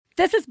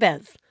This is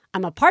Biz.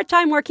 I'm a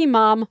part-time working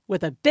mom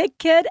with a big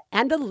kid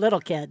and a little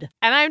kid.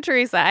 And I'm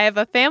Teresa. I have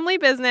a family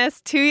business,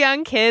 2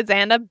 young kids,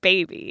 and a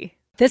baby.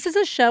 This is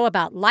a show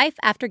about life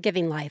after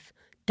giving life.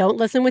 Don't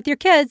listen with your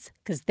kids,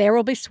 because there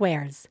will be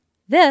swears.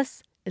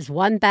 This is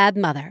One Bad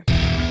Mother.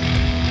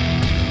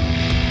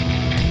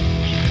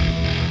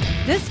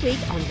 This week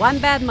on One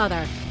Bad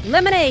Mother,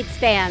 lemonade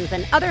stands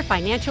and other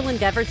financial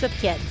endeavors of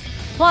kids.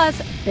 Plus,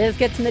 Biz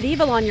gets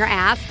medieval on your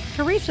ass,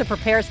 Teresa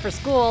prepares for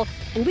school,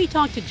 and we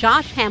talk to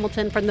Josh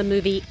Hamilton from the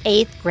movie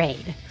 8th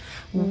Grade.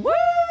 Woo!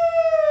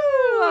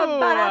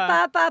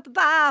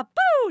 Ba-da-ba-ba-ba-ba.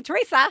 Boo!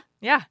 Teresa.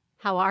 Yeah.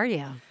 How are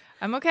you?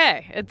 I'm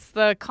okay. It's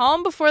the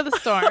calm before the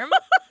storm.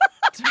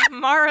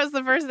 Tomorrow's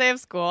the first day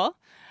of school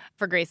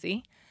for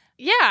Gracie.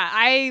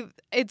 Yeah,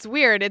 it's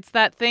weird. It's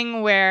that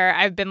thing where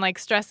I've been like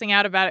stressing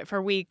out about it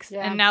for weeks.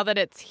 Yeah. And now that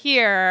it's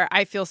here,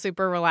 I feel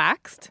super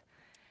relaxed.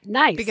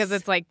 Nice. Because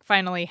it's like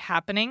finally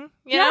happening.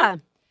 You know?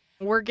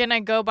 We're going to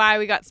go by.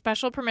 We got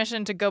special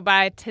permission to go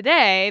by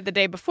today, the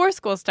day before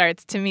school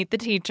starts, to meet the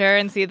teacher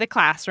and see the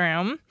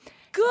classroom.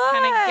 Good.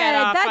 Kind of get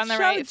off That's on the so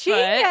right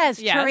genius,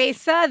 foot. Yes.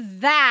 Teresa.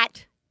 That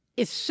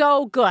is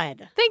so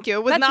good. Thank you.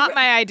 It was not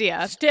my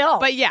idea. Still.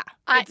 But yeah,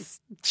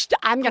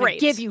 I'm going to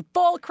give you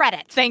full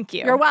credit. Thank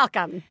you. You're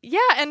welcome. Yeah,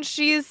 and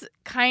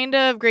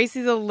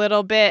Gracie's a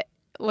little bit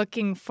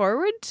looking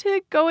forward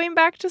to going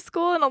back to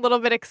school and a little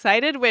bit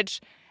excited,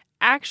 which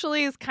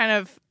actually is kind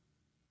of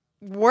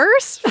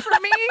worse for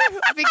me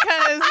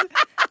because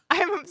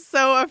I'm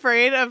so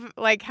afraid of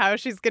like how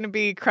she's going to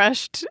be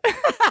crushed down.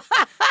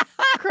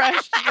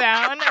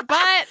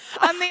 But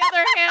on the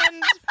other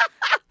hand,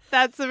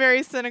 that's a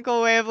very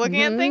cynical way of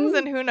looking at things.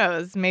 And who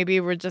knows, maybe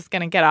we're just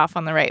going to get off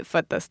on the right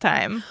foot this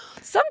time.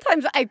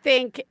 Sometimes I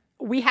think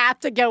we have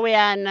to go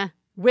in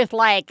with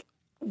like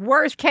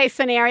worst case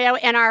scenario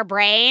in our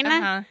brain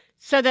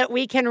so that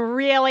we can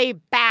really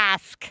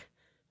bask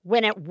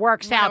when it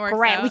works out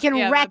great. We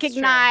can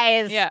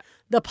recognize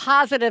the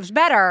positives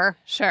better.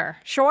 Sure?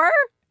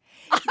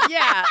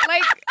 Yeah.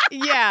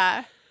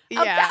 Yeah.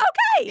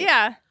 Okay.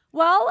 Yeah.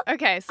 Well,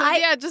 okay. So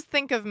just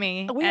think of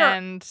me.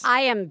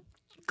 I am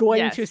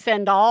going to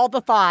send all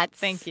the thoughts.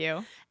 Thank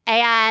you.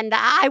 And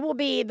I will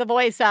be the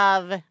voice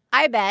of,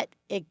 I bet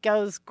it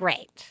goes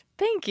great.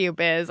 Thank you,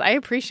 Biz. I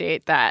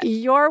appreciate that.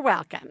 You're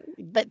welcome.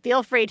 But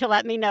feel free to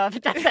let me know if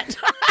it doesn't.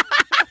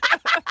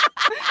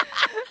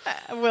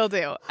 Will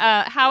do.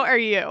 How are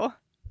you?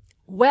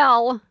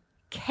 Well,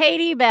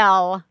 Katie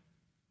Bell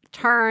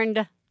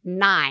turned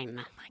 9.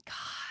 Oh, my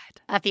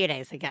God. A few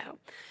days ago.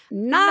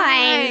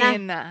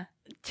 9.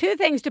 2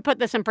 things to put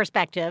this in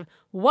perspective.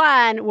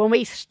 One, when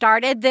we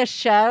started this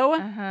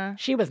show,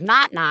 she was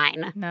not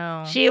 9.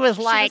 No. She was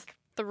like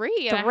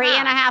 3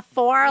 and a half,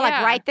 4,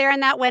 like right there in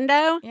that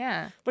window.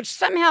 Yeah. Which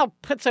somehow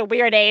puts a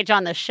weird age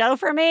on the show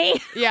for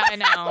me. Yeah, I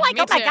know. Like,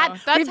 me oh my too. God,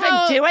 we've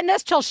been doing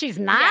this till she's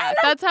 9? Yeah,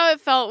 that's how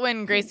it felt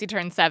when Gracie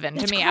turned 7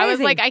 to me. Crazy. I was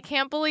like, I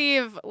can't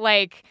believe,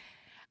 like,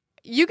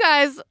 you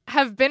guys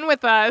have been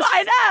with us.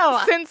 I know.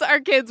 Since our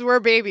kids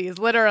were babies,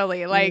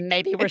 literally. Like,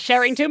 maybe we're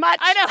sharing too much.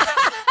 I know.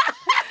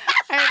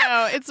 I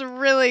know. It's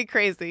really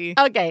crazy.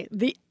 Okay.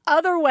 The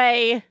other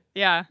way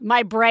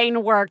my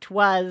brain worked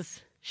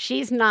was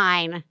she's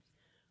 9.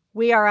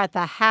 We are at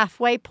the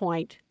halfway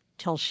point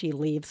till she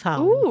leaves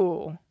home.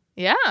 Ooh.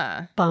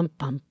 Yeah. Bum,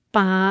 bum,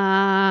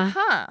 bum.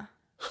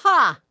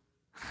 Huh.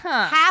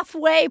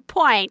 Halfway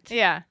point.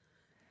 Yeah.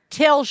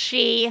 Till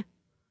she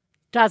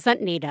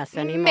doesn't need us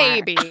anymore.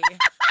 Maybe.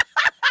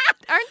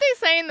 Aren't they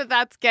saying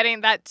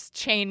that's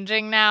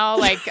changing now?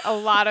 Like, a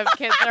lot of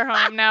kids are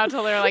home now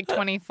till they're like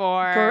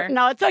 24.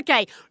 No, it's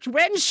okay.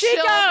 When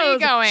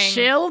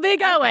she'll be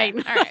going.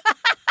 Okay.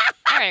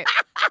 All right.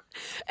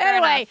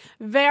 Anyway,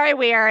 very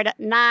weird.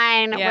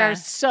 9. Yeah. We're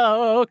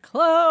so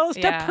close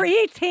to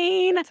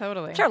preteen.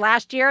 Totally. It's her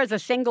last year as a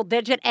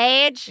single-digit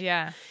age.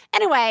 Yeah.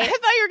 Anyway. I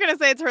thought you were going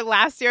to say it's her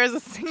last year as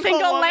a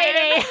single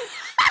lady.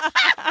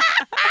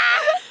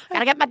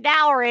 Gotta get my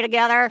dowry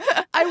together.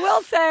 I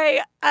will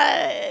say,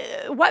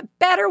 what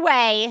better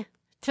way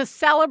to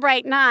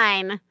celebrate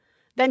 9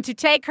 than to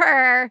take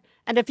her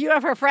and a few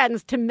of her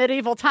friends to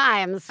medieval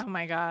times. Oh,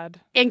 my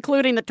God.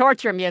 Including the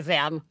Torture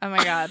Museum. Oh,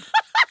 my God.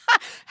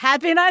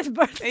 Happy nice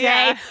birthday.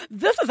 Yeah.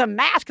 This is a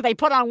mask they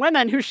put on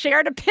women who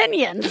shared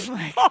opinions.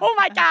 Oh,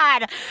 my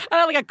God. I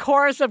had like a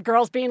chorus of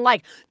girls being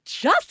like,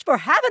 just for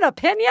having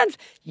opinions?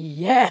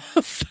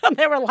 Yes. And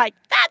they were like,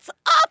 that's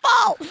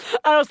awful.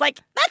 I was like,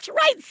 that's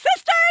right,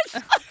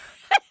 sisters.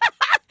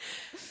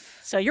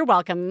 So you're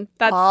welcome.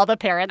 That's all the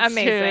parents.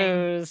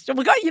 Amazing.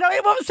 You know,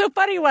 what was so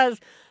funny was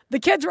the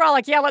kids were all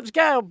like, yeah, let's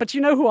go. But you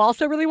know who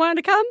also really wanted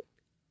to come?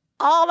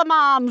 All the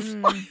moms.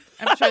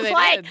 I'm sure they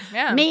like did.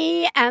 Yeah.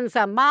 Me and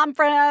some mom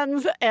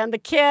friends and the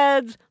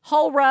kids,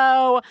 whole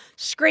row,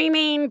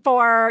 screaming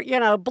for,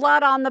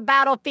 blood on the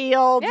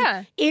battlefield,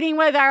 eating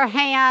with our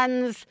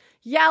hands,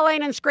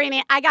 yelling and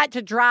screaming. I got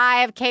to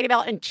drive Katie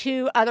Bell and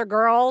 2 other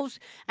girls.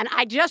 And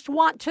I just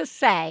want to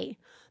say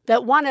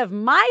that one of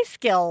my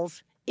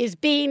skills is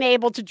being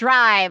able to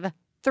drive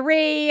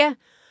 3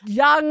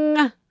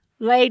 young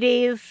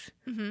ladies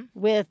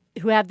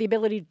who have the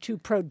ability to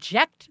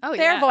project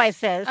their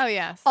voices. Oh,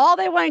 yes. All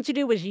they wanted to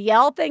do was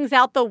yell things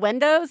out the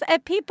windows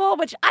at people,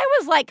 which I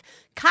was like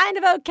kind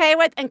of okay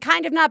with and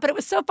kind of not. But it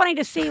was so funny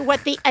to see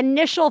what the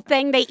initial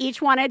thing they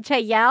each wanted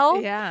to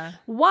yell. Yeah.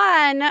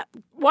 One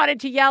wanted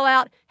to yell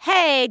out,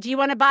 "Hey, do you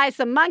want to buy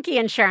some monkey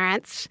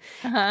insurance?"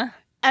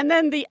 And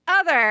then the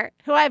other,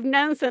 who I've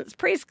known since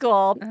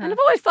preschool, and I've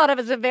always thought of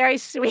as a very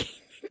sweet,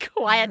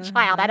 quiet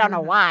child, I don't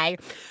know why,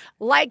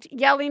 liked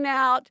yelling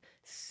out,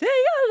 "See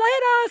you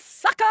later,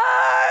 suckers!"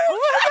 I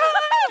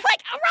was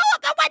like, roll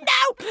up the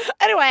window!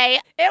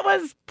 Anyway, it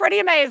was pretty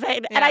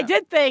amazing. And I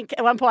did think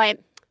at one point,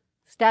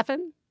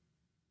 Stefan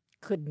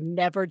could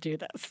never do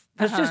this.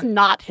 This is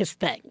not his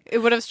thing. It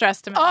would have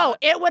stressed him out. Oh,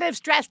 it would have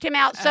stressed him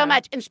out so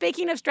much. And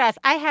speaking of stress,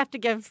 I have to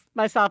give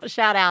myself a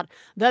shout out.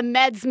 The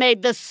meds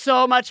made this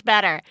so much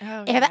better.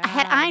 Oh, Had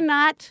I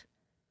not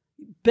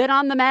been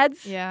on the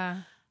meds,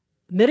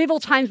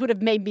 medieval times would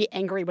have made me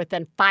angry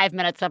within 5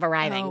 minutes of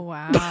arriving. Oh,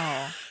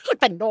 wow. Like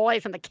the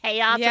noise and the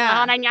chaos and the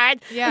whole 9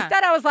 yards. Yeah.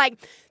 Instead, I was like,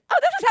 oh,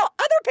 this is how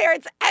other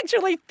parents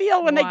actually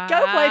feel when they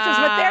go places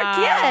with their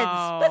kids.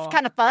 That's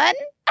kind of fun.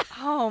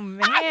 Oh,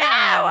 man.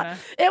 I know.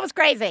 It was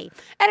crazy.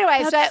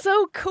 Anyway, That's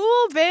so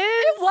cool, Biz.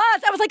 It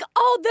was. I was like,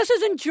 oh, this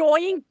is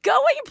enjoying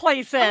going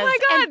places. Oh, my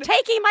God. And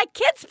taking my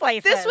kids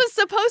places. This was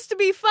supposed to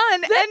be fun,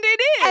 and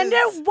it is. And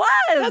it was.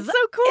 That's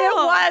so cool.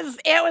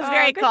 It was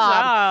very good cool.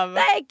 job.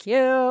 Thank you.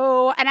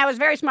 And I was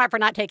very smart for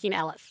not taking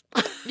Ellis.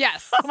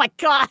 Yes. Oh, my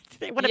God.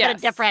 It would have been a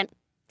different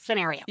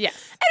scenario.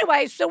 Yes.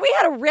 Anyway, so we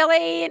had a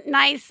really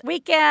nice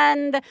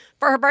weekend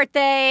for her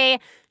birthday.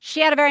 She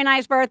had a very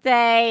nice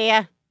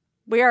birthday.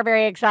 We are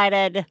very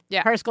excited.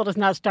 Yeah. Her school does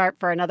not start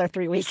for another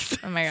 3 weeks.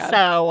 Oh, my God.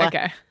 So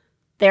okay.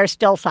 There's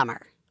still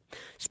summer.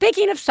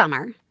 Speaking of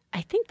summer,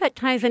 I think that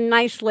ties in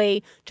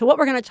nicely to what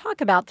we're going to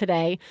talk about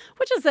today,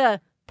 which is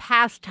a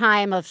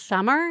pastime of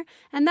summer,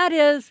 and that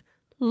is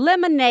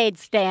lemonade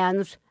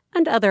stands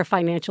and other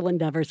financial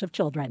endeavors of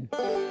children.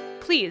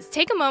 Please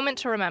take a moment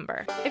to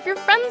remember, if you're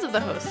friends of the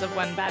hosts of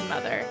One Bad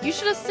Mother, you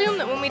should assume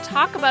that when we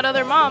talk about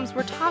other moms,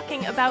 we're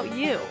talking about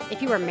you.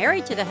 If you are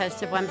married to the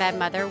hosts of One Bad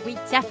Mother, we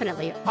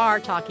definitely are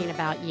talking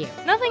about you.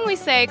 Nothing we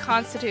say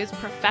constitutes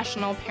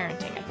professional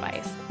parenting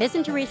advice. Biz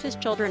and Teresa's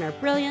children are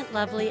brilliant,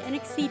 lovely, and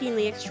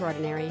exceedingly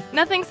extraordinary.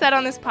 Nothing said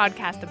on this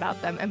podcast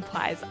about them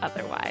implies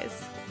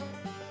otherwise.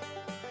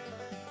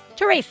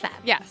 Teresa.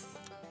 Yes.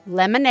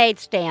 Lemonade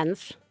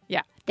stands. Yeah.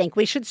 I think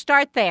we should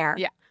start there.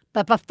 Yeah.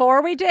 But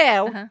before we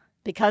do,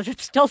 because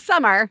it's still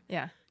summer,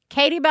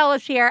 Katie Bell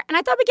is here, and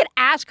I thought we could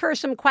ask her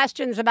some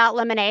questions about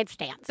lemonade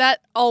stands. That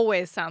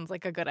always sounds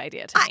like a good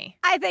idea to me.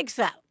 I think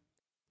so.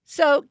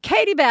 So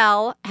Katie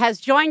Bell has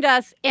joined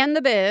us in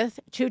the booth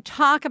to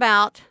talk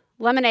about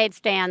lemonade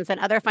stands and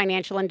other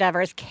financial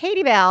endeavors.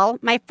 Katie Bell,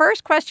 my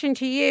first question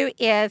to you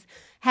is,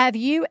 have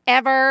you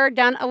ever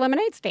done a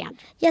lemonade stand?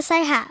 Yes, I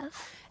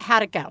have.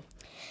 How'd it go?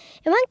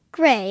 It went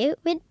great.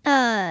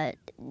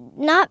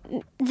 Not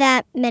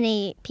that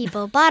many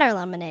people bought our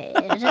lemonade,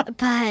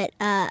 but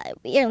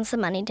we earned some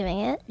money doing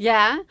it.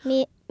 Yeah?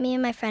 Me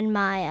and my friend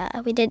Maya,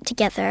 we did it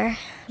together.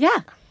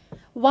 Yeah.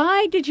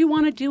 Why did you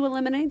want to do a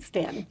lemonade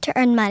stand? To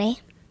earn money.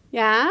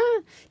 Yeah?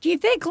 Do you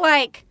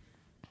think,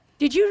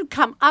 did you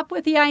come up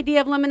with the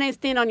idea of lemonade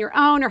stand on your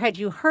own, or had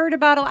you heard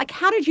about it?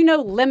 How did you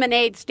know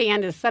lemonade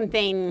stand is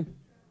something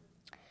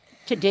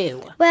to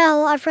do?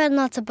 Well, I've read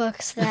lots of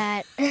books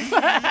that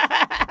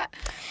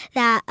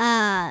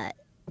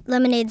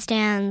lemonade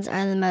stands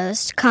are the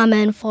most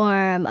common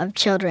form of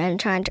children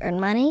trying to earn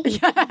money.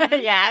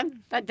 Yeah,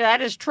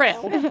 that is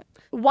true.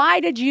 Why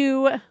did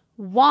you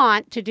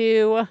want to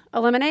do a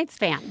lemonade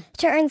stand?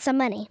 To earn some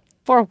money.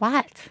 For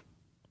what?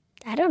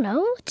 I don't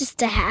know. Just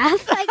to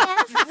have, I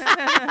guess.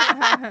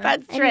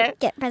 That's true. And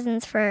get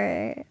presents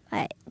for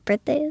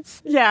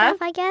birthdays. Yeah.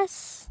 Stuff, I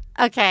guess.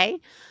 Okay.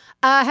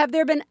 Have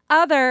there been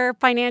other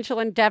financial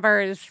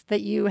endeavors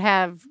that you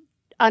have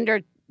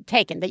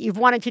undertaken, that you've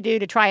wanted to do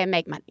to try and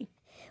make money?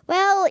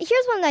 Well,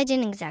 here's one that I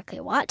didn't exactly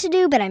want to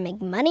do, but I make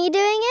money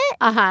doing it.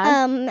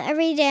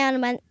 Every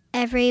day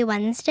every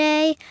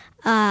Wednesday,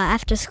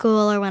 after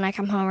school or when I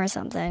come home or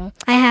something,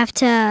 I have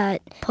to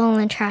pull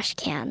in trash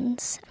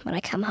cans when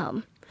I come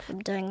home from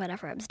doing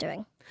whatever I was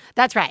doing.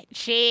 That's right.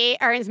 She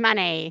earns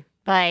money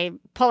by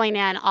pulling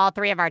in all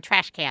 3 of our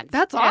trash cans.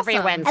 That's every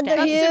awesome. Wednesday. And they're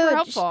That's huge. super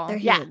helpful. They're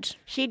Yeah, huge.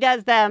 she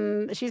does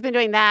them. She's been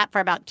doing that for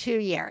about 2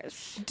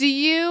 years. Do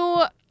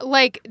you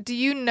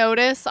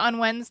notice on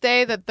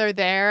Wednesday that they're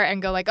there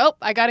and go oh,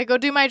 I got to go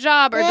do my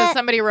job, or does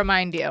somebody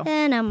remind you?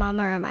 No,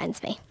 Mama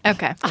reminds me.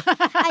 Okay.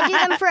 I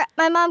do them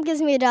my mom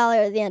gives me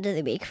 $1 at the end of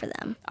the week for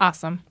them.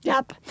 Awesome.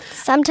 Yep.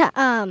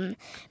 Sometimes,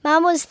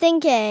 Mom was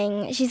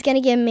thinking she's going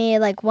to give me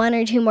 1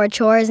 or 2 more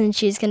chores, and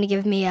she's going to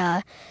give me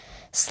a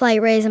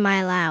slight raise in my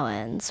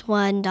allowance,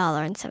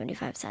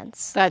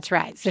 $1.75. That's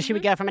right. So she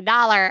would go from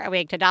 $1 a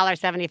week to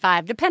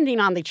 $1.75, depending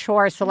on the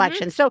chore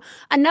selection. So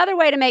another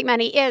way to make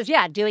money is,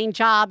 doing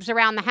jobs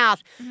around the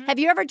house. Have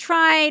you ever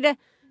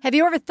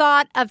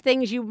thought of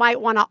things you might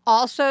want to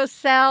also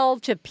sell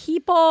to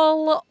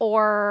people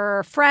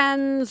or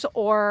friends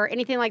or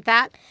anything like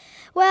that?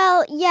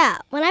 Well, yeah.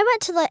 When I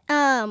went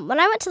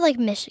to Lake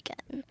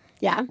Michigan.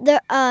 Yeah.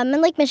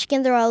 In Lake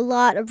Michigan, there are a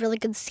lot of really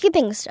good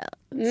skipping stones.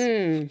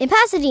 In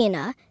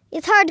Pasadena,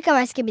 it's hard to come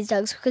by skipping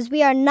stones because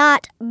we are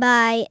not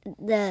by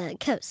the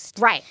coast.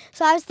 Right.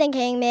 So I was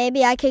thinking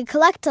maybe I could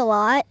collect a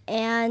lot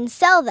and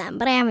sell them,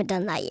 but I haven't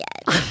done that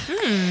yet.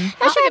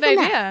 That's a good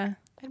idea.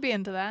 I'd be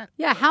into that.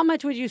 Yeah, how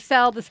much would you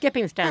sell the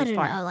skipping stones for?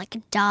 I don't know, like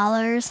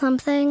 $1 or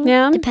something.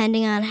 Yeah.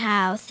 Depending on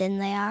how thin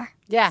they are.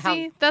 Yeah.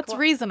 See, that's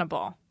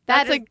reasonable.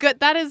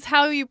 That is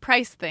how you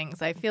price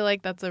things. I feel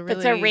like that's a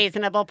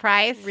reasonable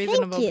price.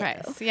 Reasonable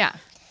price. Yeah.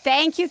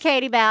 Thank you,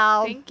 Katie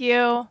Bell. Thank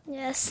you.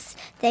 Yes,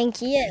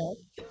 thank you.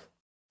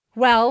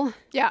 Well,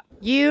 yeah,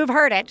 you've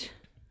heard it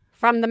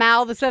from the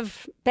mouths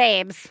of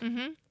babes,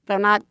 though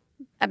not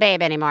a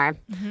babe anymore.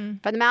 From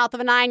the mouth of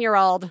a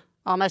 9-year-old,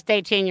 almost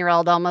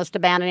 18-year-old, almost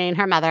abandoning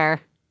her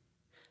mother.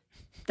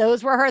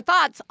 Those were her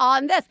thoughts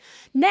on this.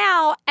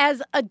 Now,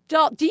 as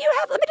adult,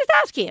 let me just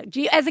ask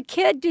you, as a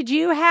kid, did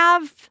you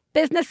have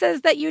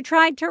businesses that you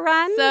tried to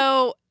run?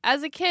 So,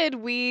 as a kid,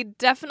 we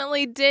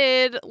definitely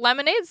did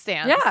lemonade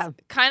stands. Yeah.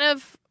 Kind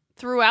of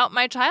throughout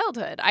my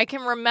childhood. I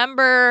can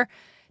remember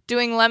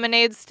doing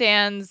lemonade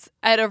stands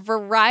at a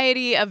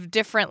variety of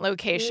different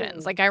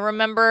locations. Like, I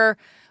remember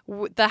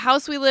the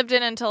house we lived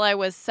in until I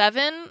was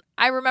 7,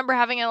 I remember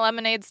having a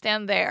lemonade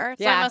stand there.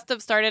 So I must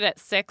have started at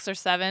 6 or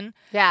 7.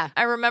 Yeah.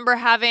 I remember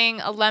having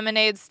a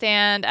lemonade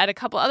stand at a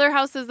couple other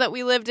houses that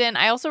we lived in.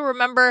 I also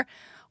remember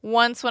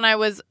once when I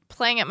was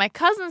playing at my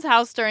cousin's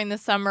house during the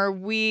summer,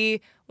 we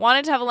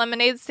wanted to have a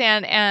lemonade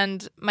stand,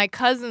 and my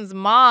cousin's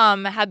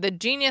mom had the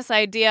genius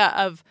idea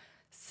of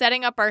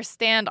setting up our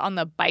stand on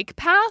the bike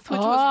path, which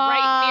was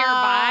right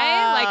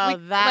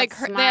nearby.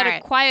 They had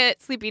a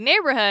quiet, sleepy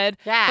neighborhood,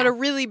 but a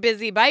really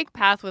busy bike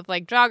path with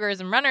like joggers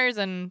and runners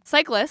and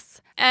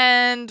cyclists.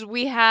 And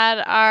we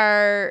had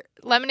our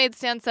lemonade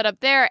stand set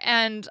up there,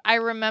 and I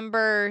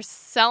remember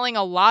selling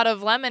a lot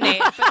of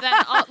lemonade, but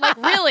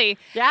then really.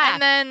 Yeah.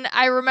 And then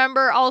I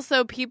remember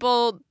also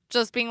people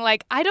just being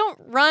like, I don't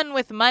run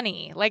with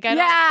money. Like, I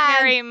don't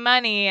carry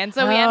money. And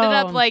so we ended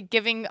up, like,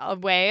 giving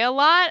away a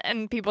lot,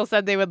 and people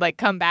said they would, like,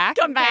 come back.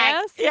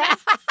 Yeah.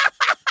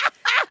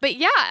 But,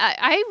 yeah,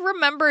 I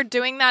remember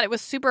doing that. It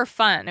was super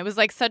fun. It was,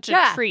 like, such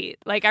a treat.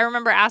 Like, I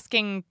remember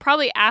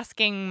probably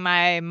asking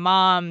my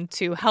mom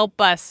to help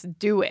us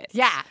do it.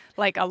 Yeah.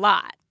 Like, a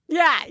lot.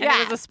 Yeah, and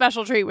it was a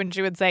special treat when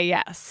she would say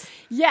yes.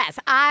 Yes.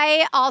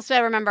 I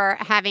also remember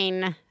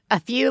having a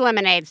few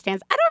lemonade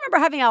stands. I don't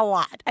remember having a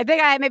lot. I think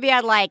I maybe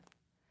had like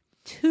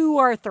 2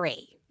 or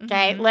 3,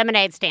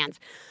 lemonade stands.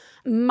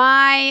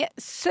 My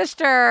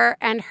sister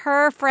and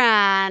her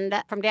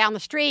friend from down the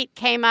street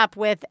came up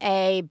with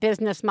a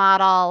business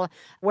model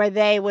where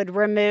they would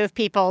remove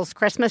people's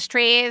Christmas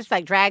trees,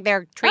 like drag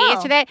their trees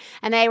to that,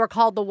 and they were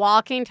called the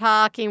Walking,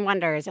 Talking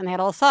Wonders, and they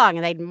had a little song,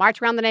 and they'd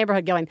march around the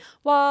neighborhood going,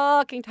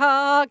 Walking,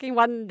 Talking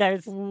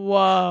Wonders.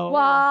 Whoa.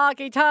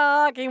 Walking,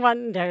 Talking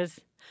Wonders.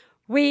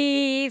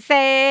 We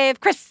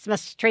save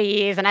Christmas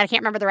trees, and I can't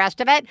remember the rest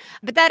of it.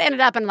 But that ended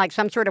up in like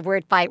some sort of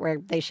weird fight where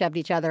they shoved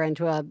each other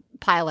into a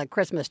pile of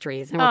Christmas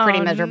trees and were pretty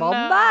miserable.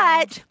 No.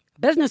 But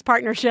business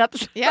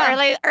partnerships,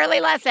 early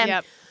lesson.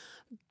 Yep.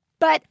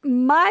 But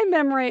my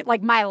memory,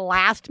 like my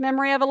last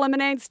memory of a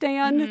lemonade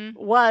stand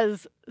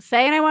was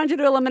saying I wanted to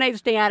do a lemonade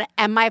stand,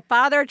 and my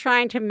father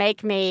trying to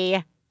make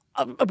me,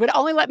 would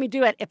only let me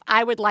do it if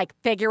I would like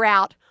figure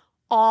out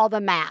all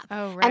the math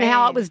and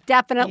how it was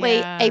definitely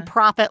a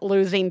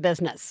profit-losing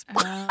business.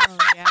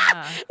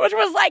 Which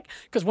was like,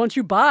 because once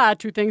you buy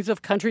 2 things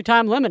of Country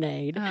Time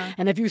lemonade,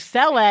 and if you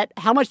sell it,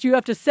 how much do you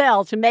have to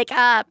sell to make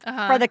up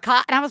for the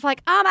cost? And I was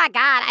like, oh my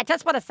God, I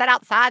just want to sit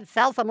outside and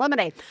sell some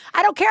lemonade.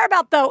 I don't care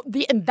about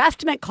the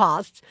investment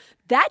costs.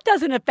 That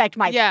doesn't affect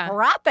my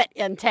profit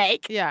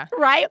intake,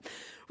 right?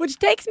 Which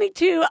takes me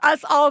to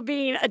us all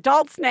being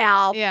adults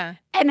now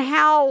and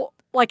how...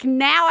 Like,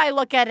 now I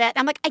look at it,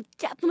 I'm like, I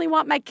definitely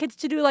want my kids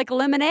to do, like,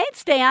 lemonade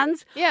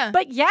stands. Yeah.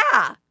 But,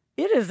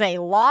 it is a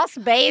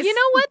loss-based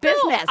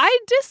business. Though? I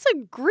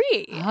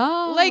disagree.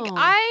 Oh. Like,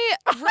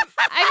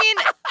 I mean,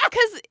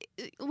 because,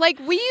 like,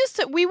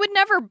 we would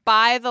never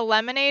buy the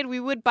lemonade.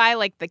 We would buy,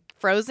 like, the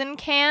frozen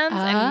cans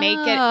and make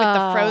it with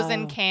the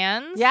frozen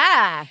cans.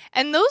 Yeah.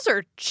 And those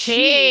are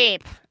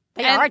cheap.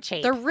 They are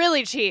cheap. They're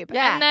really cheap.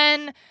 Yeah. And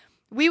then...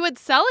 we would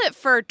sell it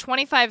for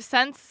 25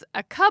 cents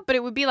a cup, but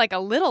it would be like a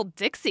little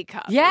Dixie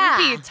cup. Yeah. It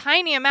would be a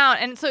tiny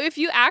amount. And so if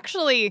you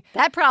actually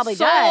that probably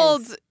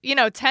sold,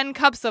 10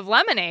 cups of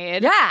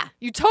lemonade,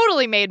 you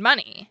totally made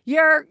money.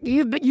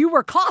 You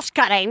were cost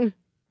cutting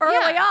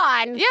early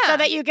on so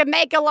that you could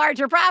make a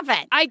larger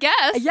profit. I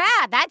guess.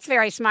 Yeah, that's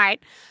very smart.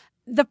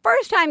 The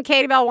first time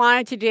Katie Bell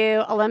wanted to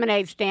do a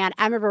lemonade stand,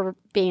 I remember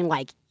being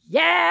like,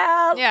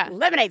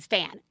 lemonade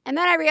stand. And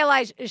then I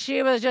realized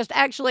she was just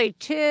actually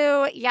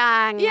too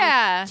young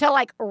to,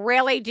 like,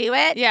 really do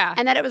it. Yeah.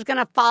 And that it was going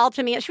to fall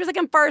to me. She was, like,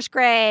 in first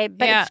grade,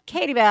 but it's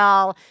Katie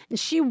Bell, and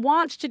she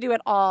wants to do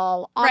it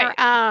all on her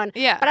own.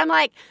 Yeah. But I'm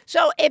like,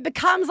 so it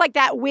becomes, like,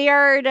 that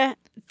weird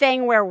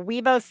thing where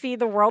we both see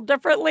the world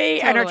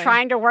differently and are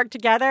trying to work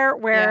together,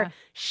 where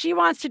she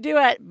wants to do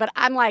it, but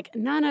I'm like,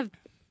 none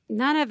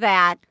of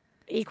that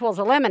equals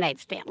a lemonade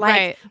stand.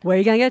 Like, where are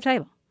you going to get a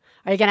table?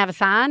 Are you going to have a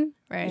sign?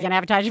 Right. Are you going to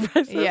advertise your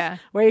business? Yeah.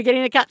 Where are you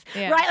getting the cups?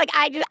 Yeah. Right? Like,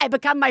 I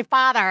become my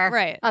father.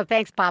 Right. Oh,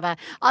 thanks, Papa.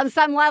 On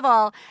some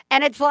level.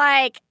 And it's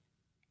like,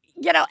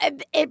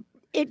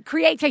 it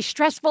creates a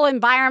stressful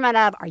environment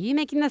of, are you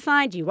making the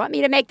sign? Do you want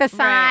me to make the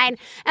sign? Right.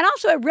 And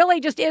also, it really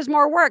just is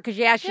more work because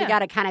you actually got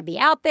to kind of be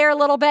out there a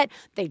little bit.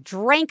 They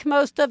drink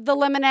most of the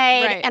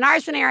lemonade. Right. In our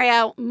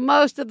scenario,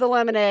 most of the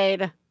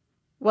lemonade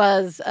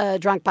was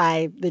drunk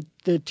by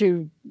the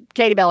two,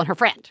 Katie Bell and her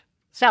friend,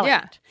 selling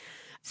it.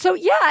 So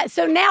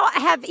now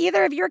have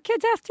either of your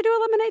kids asked to do a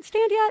lemonade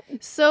stand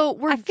yet? So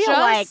we're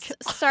just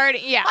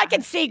starting. Yeah, I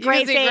can see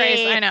Gracie.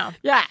 Grace, I know.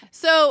 Yeah.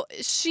 So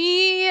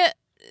she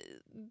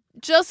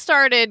just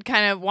started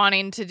kind of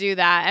wanting to do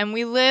that, and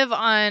we live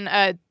on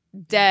a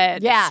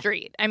dead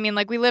street. I mean,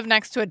 like, we live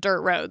next to a dirt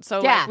road,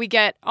 so like, we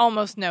get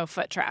almost no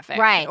foot traffic,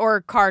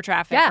 or car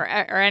traffic,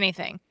 or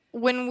anything.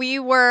 When we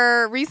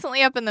were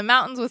recently up in the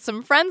mountains with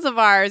some friends of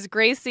ours,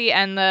 Gracie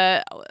and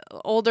the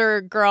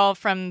older girl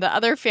from the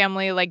other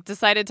family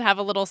decided to have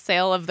a little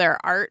sale of their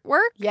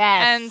artwork.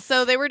 Yes. And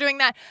so they were doing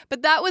that.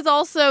 But that was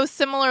also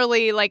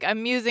similarly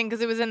amusing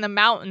because it was in in the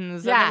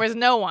mountains and there was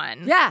no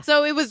one. Yeah.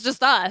 So it was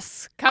just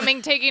us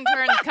taking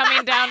turns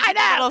coming down to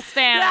the little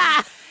stand.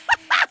 Yeah.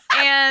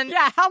 And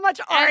how much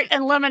art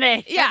and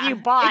lemonade have you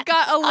bought? It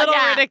got a little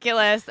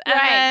ridiculous.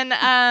 And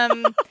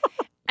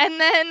And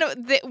then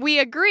we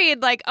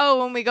agreed,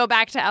 when we go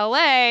back to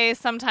LA,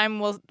 sometime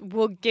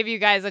we'll give you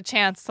guys a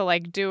chance to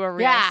do a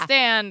real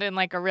stand in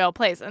a real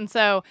place. And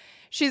so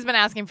she's been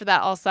asking for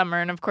that all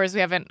summer, and of course we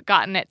haven't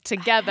gotten it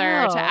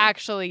together to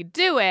actually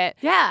do it.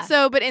 Yeah.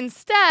 So, but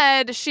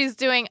instead she's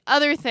doing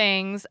other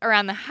things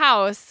around the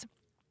house.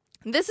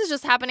 This is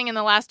just happening in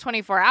the last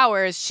 24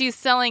 hours. She's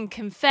selling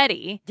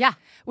confetti. Yeah.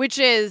 Which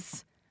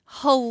is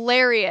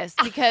hilarious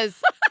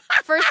because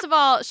first of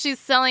all, she's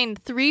selling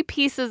 3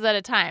 pieces at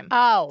a time.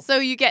 Oh. So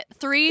you get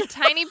 3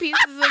 tiny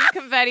pieces of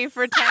confetti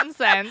for 10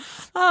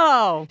 cents.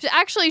 Oh.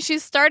 She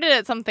started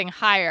at something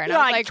higher. And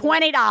I was like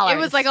 $20. It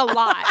was a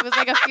lot. It was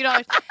a few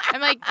dollars.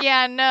 I'm like,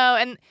 yeah, no.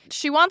 And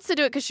she wants to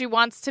do it because she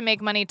wants to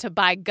make money to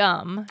buy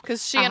gum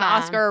because she and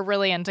Oscar are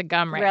really into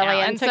gum right now.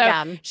 Really into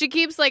gum. She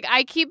keeps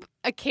I keep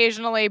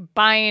occasionally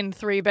buying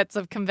 3 bits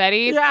of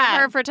confetti from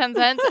her for 10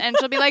 cents. And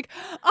she'll be like,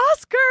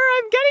 Oscar,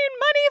 I'm getting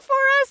money for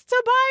us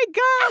to buy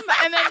gum.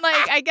 And then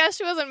I guess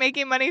she wasn't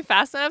making money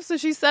fast enough. So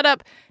she set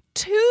up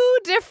 2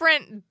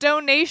 different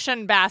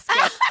donation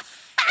baskets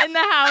in the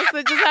house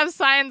that just have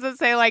signs that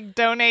say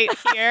donate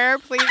here,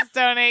 please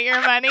donate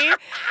your money.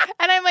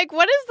 And I'm like,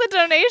 what is the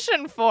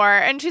donation for?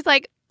 And she's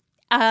like,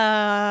 gum.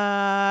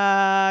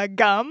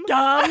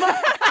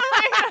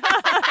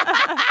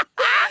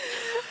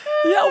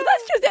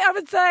 That's just it. I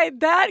would say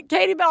that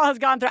Katie Bell has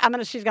gone through.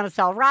 She's going to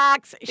sell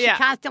rocks. She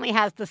constantly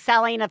has the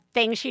selling of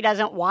things she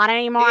doesn't want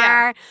anymore.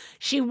 Yeah.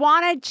 She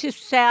wanted to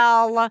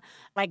sell,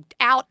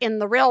 out in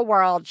the real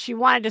world, she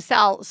wanted to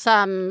sell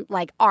some,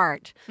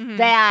 art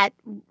that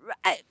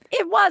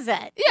it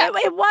wasn't. Yeah.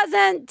 It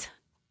wasn't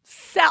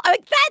sell.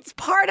 That's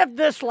part of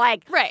this,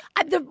 right.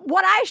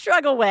 What I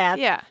struggle with,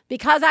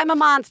 because I'm a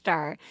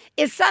monster,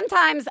 is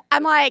sometimes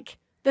I'm like,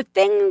 the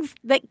things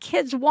that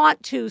kids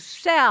want to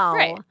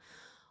sell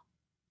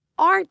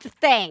aren't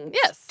things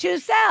to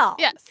sell.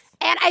 Yes.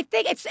 And I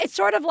think it's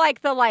sort of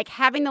like the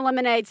having the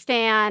lemonade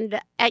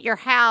stand at your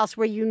house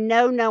where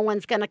no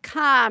one's going to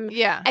come.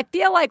 Yeah. I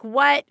feel like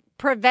what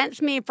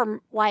prevents me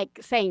from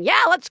saying,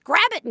 let's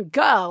grab it and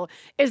go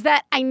is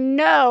that I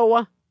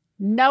know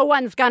no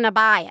one's going to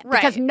buy it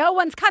because no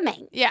one's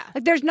coming. Yeah.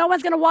 There's no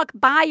one's going to walk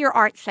by your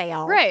art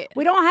sale. Right.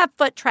 We don't have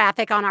foot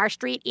traffic on our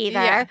street either.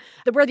 Yeah.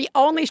 We're the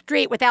only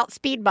street without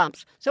speed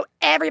bumps. So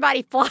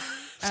everybody flies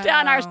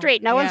down our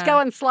street. No one's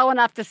going slow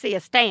enough to see a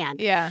stand.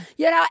 Yeah.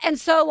 And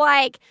so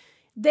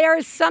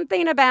there's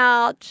something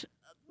about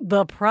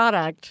the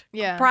product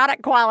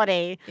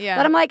quality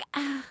that I'm like,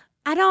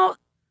 I don't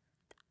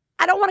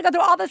want to go through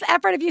all this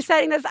effort of you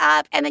setting this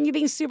up and then you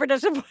being super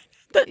disappointed.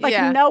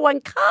 No one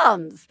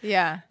comes.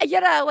 Yeah. I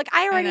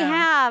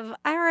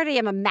already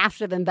am a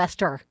massive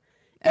investor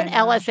in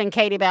Ellis and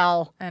Katie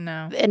Bell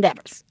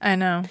endeavors. I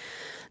know.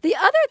 The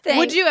other thing.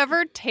 Would you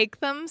ever take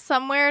them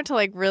somewhere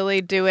to really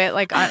do it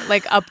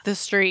up the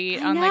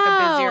street on a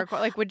busier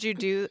would you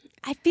do?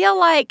 I feel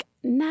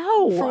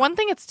no. For one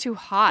thing, it's too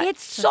hot.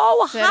 It's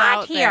so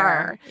hot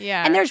here.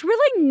 Yeah. And there's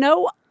really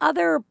no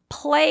other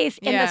place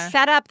in the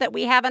setup that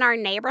we have in our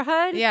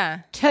neighborhood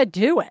to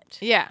do it.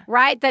 Yeah.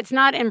 Right? That's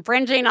not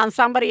infringing on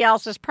somebody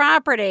else's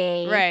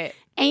property. Right.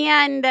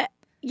 And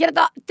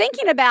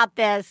thinking about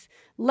this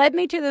led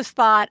me to this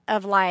thought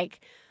of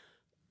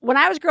when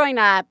I was growing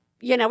up,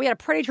 we had a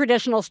pretty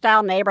traditional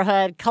style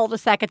neighborhood,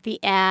 cul-de-sac at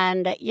the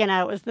end.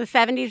 It was the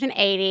 70s and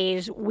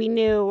 80s. We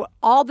knew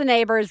all the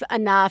neighbors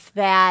enough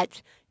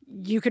that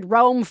you could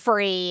roam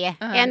free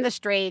in the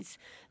streets.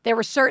 there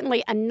were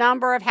certainly a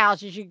number of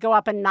houses you could go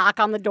up and knock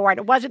on the door.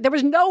 And there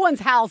was no one's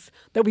house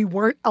that we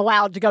weren't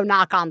allowed to go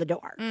knock on the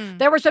door.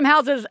 There were some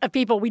houses of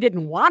people we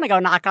didn't want to go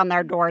knock on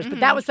their doors, but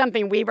that was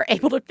something we were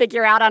able to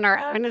figure out on our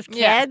own as kids.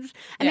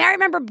 Yeah. And I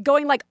remember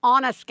going like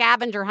on a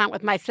scavenger hunt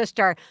with my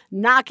sister,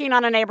 knocking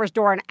on a neighbor's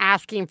door and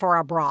asking for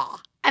a bra.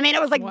 I mean,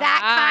 it was like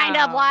that kind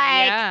of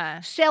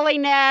like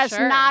silliness,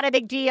 not a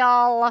big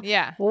deal,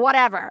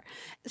 whatever.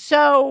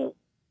 So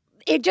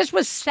it just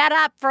was set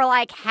up for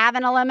like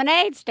having a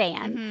lemonade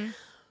stand.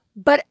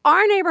 But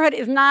our neighborhood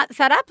is not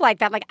set up like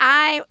that. Like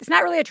it's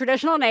not really a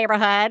traditional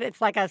neighborhood.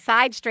 It's like a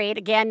side street.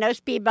 Again, no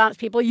speed bumps.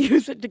 People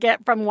use it to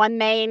get from one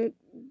main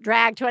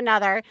drag to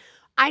another.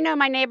 I know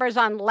my neighbors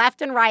on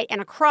left and right and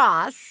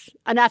across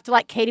enough to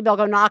let Katie Bell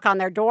go knock on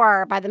their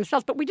door by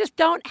themselves. But we just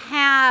don't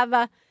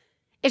have...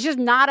 It's just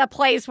not a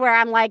place where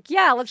I'm like,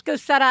 yeah, let's go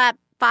set up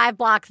 5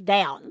 blocks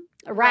down,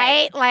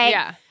 right? Like,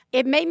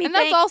 it made me think...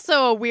 And that's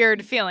also a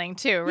weird feeling,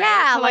 too, right?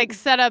 Yeah. To, like,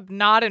 set up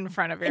not in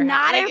front of your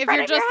house. Like, if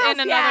you're just in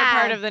another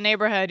part of the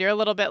neighborhood, you're a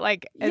little bit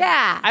like,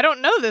 I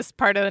don't know this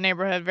part of the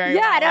neighborhood very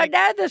well. Yeah, I don't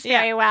know this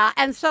very well.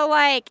 And so,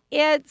 like,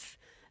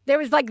 there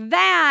was, like,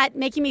 that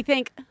making me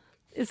think...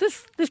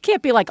 This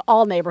can't be like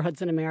all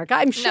neighborhoods in America.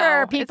 I'm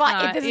sure people...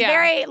 This is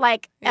very,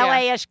 like,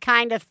 LA-ish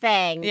kind of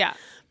thing. Yeah.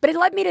 But it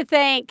led me to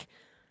think...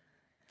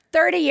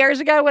 30 years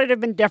ago, would it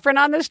have been different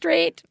on the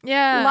street?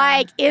 Yeah.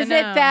 Like, is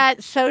it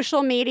that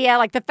social media,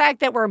 like the fact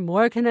that we're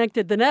more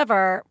connected than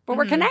ever, but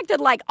we're connected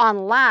like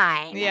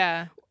online?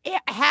 Yeah.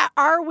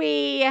 Are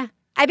we...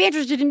 I'd be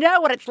interested to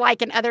know what it's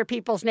like in other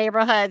people's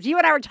neighborhoods. You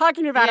and I were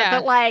talking about it,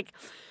 but like,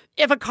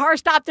 if a car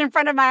stopped in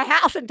front of my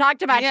house and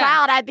talked to my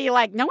child, I'd be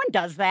like, no one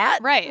does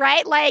that. Right.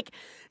 Right? Like...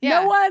 Yeah.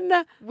 No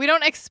one... We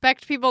don't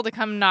expect people to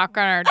come knock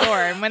on our door.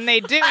 And when they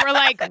do, we're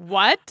like,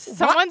 what?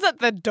 Someone's at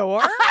the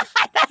door?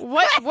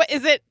 What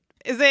is it?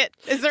 Is there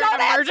an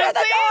emergency?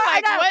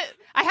 Like, what?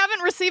 I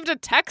haven't received a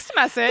text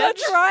message.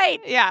 That's right.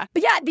 Yeah.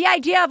 But yeah, the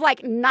idea of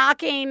like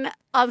knocking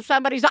on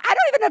somebody's door. I don't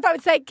even know if I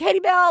would say,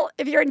 Katie Bell,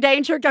 if you're in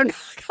danger, go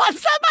knock on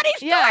somebody's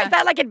door. Is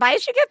that like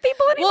advice you give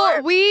people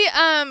anymore?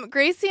 Well,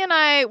 Gracie and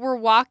I were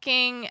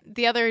walking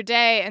the other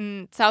day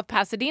in South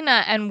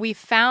Pasadena, and we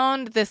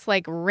found this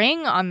like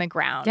ring on the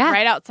ground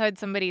right outside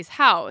somebody's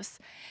house.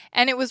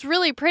 And it was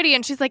really pretty.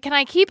 And she's like, can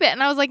I keep it?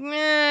 And I was like,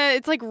 meh,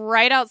 it's like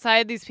right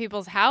outside these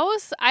people's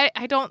house.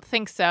 I don't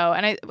think so.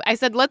 And I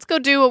said, let's go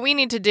do what we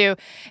need to do.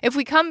 If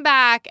we come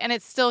back and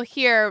it's still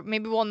here,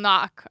 maybe we'll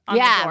knock on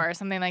the door or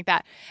something like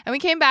that. And we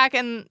came back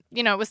and,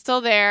 you know, it was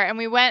still there. And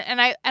we went and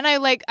I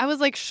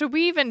was like, should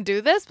we even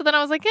do this? But then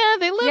I was like, yeah,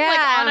 they live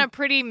like on a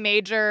pretty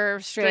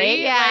major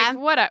street. Yeah.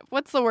 Like,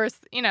 what's the worst,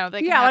 you know,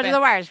 that can happen? What's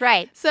the worst,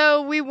 right.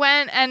 So we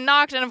went and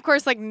knocked. And of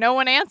course, like no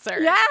one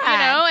answered. Yeah. You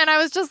know? And I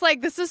was just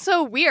like, this is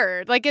so weird.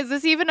 Like, is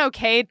this even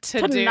okay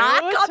to do?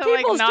 Knock on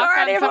people's door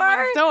anymore?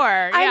 Someone's door.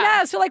 Yeah. I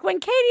know. So, like, when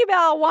Katie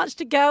Bell wants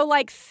to go,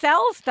 like,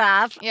 sell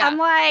stuff, I'm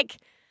like,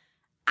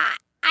 I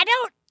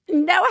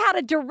don't know how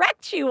to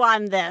direct you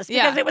on this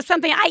because it was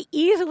something I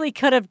easily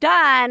could have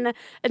done.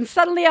 And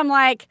suddenly I'm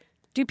like,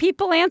 do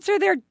people answer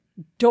their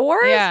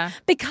doors? Yeah.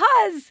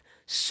 Because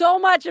so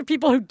much of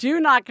people who do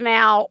knock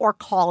now or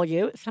call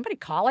you, is somebody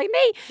calling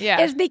me?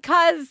 Is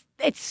because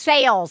it's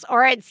sales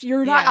or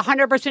you're not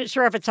 100%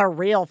 sure if it's a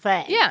real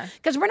thing. Yeah.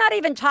 Because we're not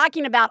even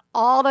talking about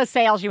all the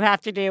sales you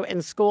have to do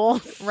in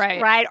schools,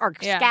 right? Or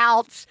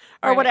scouts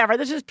or whatever.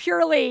 This is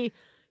purely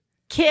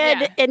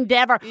kid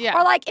endeavor. Yeah.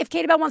 Or like if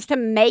Katie Bell wants to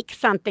make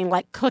something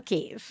like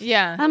cookies.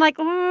 Yeah. I'm like,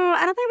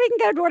 I don't think we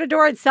can go door to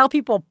door and sell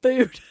people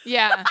food.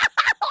 Yeah.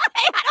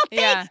 I don't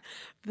think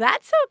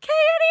that's okay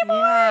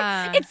anymore.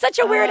 Yeah. It's such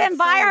a weird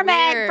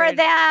environment for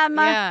them.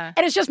 Yeah.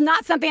 And it's just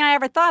not something I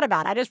ever thought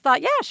about. I just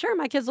thought, yeah, sure,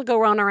 my kids will go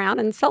run around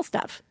and sell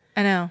stuff.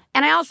 I know.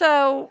 And I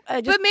also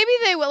but maybe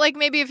they will, like,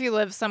 maybe if you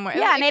live somewhere.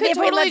 Yeah, maybe if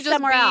totally we live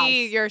somewhere else.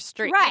 Your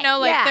street. Right, you know,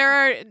 like there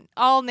are,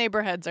 all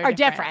neighborhoods are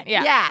different.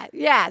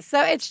 Yeah.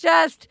 So it's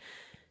just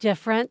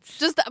different.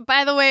 Just,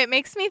 by the way, it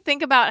makes me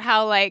think about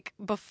how, like,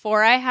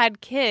 before I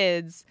had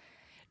kids,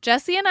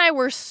 Jesse and I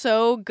were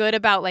so good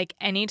about, like,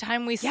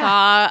 anytime we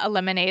saw a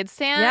lemonade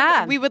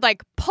stand, we would,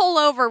 like, pull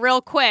over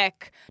real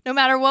quick, no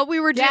matter what we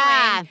were doing,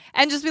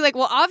 and just be like,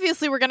 well,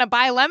 obviously we're going to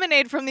buy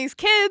lemonade from these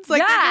kids.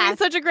 Like, they're doing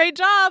such a great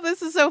job.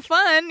 This is so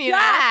fun, you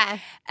know?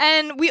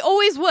 And we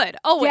always would.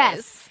 Always.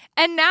 Yes.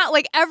 And now,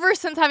 like, ever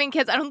since having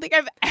kids, I don't think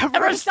I've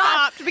ever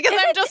stopped because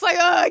I'm just like,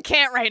 oh, I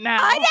can't right now.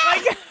 I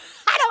know. Like,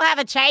 I don't have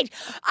a change.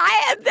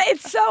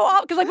 It's so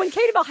awful because, like, when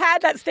Katie Bell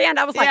had that stand,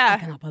 I was like, I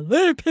cannot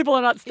believe people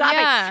are not stopping.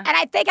 Yeah. And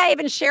I think I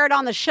even shared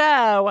on the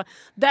show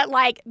that,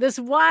 like, this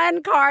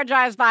one car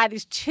drives by,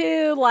 these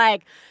two,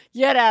 like,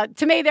 you know,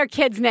 to me, they're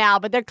kids now,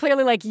 but they're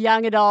clearly like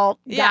young adult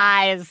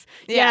guys.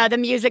 You know, the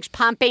music's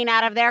pumping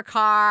out of their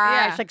car.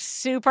 Yeah. It's like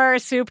super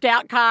souped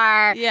out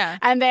car. Yeah.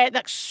 And they're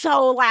like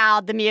so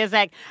loud, the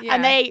music. Yeah.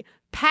 And they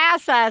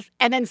pass us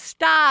and then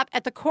stop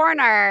at the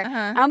corner.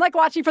 Uh-huh. I'm like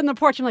watching from the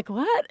porch. I'm like,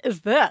 what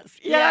is this?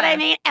 You know what I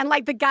mean? And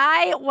like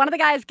one of the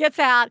guys gets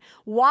out,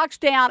 walks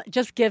down,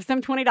 just gives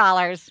them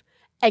 $20.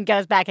 and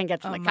goes back and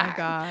gets in the car. Oh, my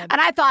God. And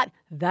I thought,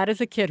 that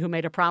is a kid who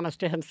made a promise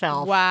to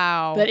himself.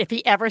 Wow. That if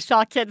he ever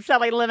saw kids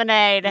selling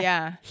lemonade,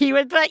 he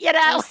would put,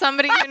 Well,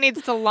 somebody who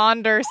needs to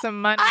launder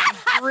some money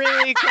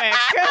really quick.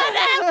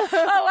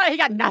 He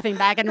got nothing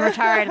back in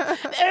return.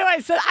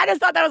 Anyway, so I just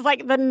thought that was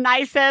like the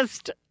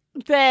nicest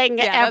thing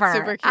ever. That's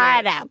super cute.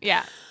 I know.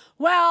 Yeah.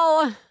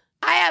 Well,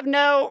 I have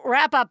no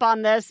wrap up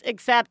on this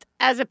except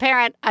as a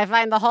parent, I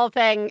find the whole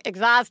thing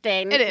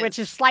exhausting, which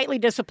is slightly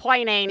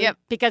disappointing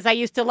because I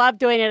used to love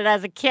doing it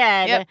as a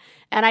kid,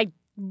 and I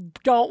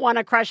don't want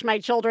to crush my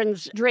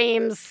children's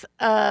dreams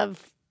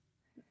of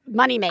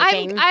money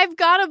making. I've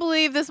got to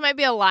believe, this might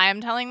be a lie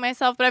I'm telling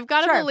myself, but I've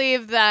got to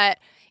believe that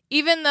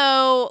even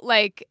though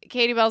like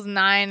Katie Bell's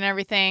 9 and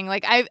everything,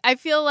 like I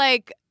feel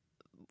like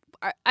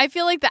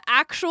the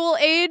actual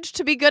age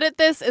to be good at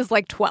this is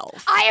like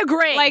 12. I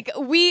agree. Like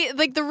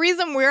the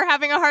reason we're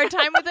having a hard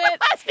time with it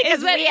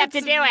is that we have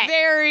to do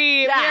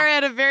it. We're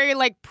at a very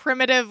like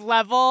primitive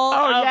level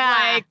of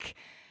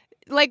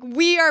like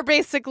we are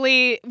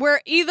basically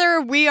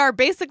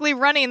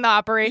running the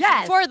operation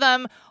for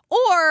them,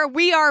 or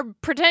we are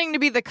pretending to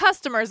be the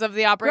customers of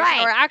the operation,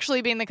 or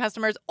actually being the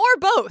customers, or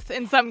both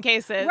in some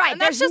cases. Right. And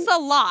that's just a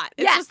lot.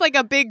 It's just like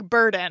a big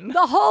burden.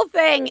 The whole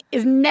thing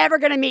is never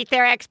going to meet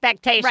their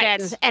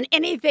expectations. And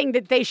anything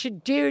that they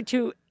should do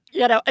to,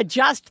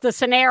 adjust the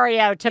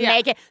scenario to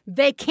make it,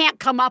 they can't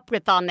come up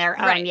with on their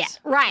own yet.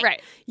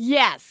 Right.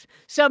 Yes.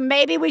 So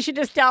maybe we should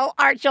just tell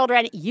our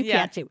children, you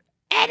can't do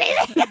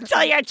anything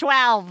until you're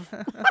 12.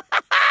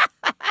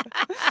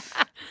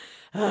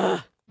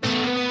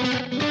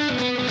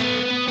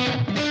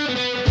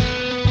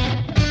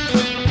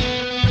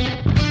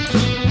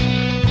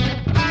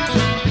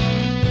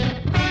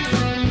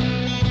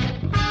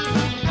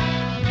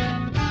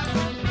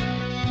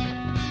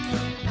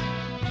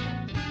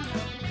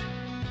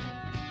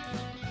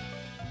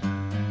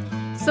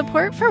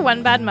 Support for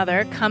One Bad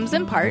Mother comes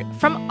in part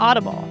from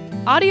Audible.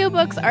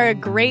 Audiobooks are a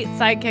great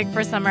sidekick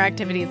for summer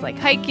activities like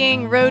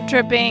hiking, road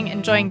tripping,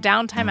 enjoying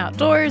downtime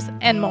outdoors,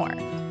 and more.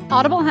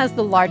 Audible has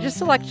the largest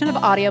selection of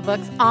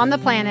audiobooks on the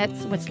planet,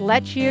 which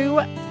lets you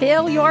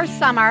fill your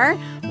summer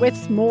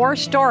with more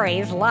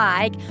stories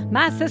like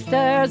my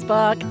sister's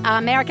book,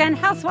 American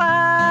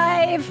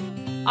Housewife.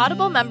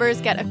 Audible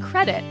members get a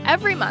credit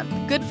every month,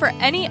 good for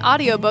any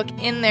audiobook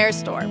in their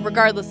store,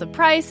 regardless of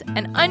price,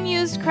 and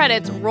unused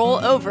credits roll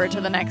over to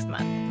the next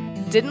month.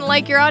 Didn't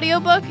like your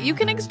audiobook? You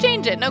can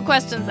exchange it, no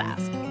questions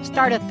asked.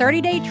 Start a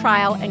 30-day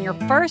trial and your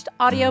first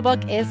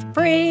audiobook is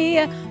free.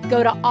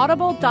 Go to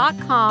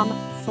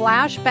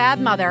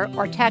audible.com/badmother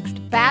or text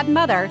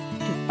badmother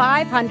to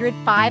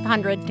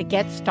 500-500 to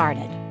get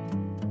started.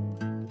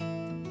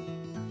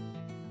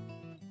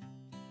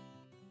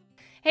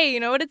 Hey,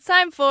 you know what it's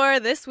time for?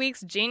 This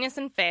week's Genius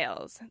and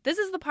Fails. This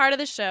is the part of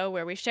the show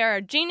where we share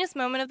our genius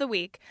moment of the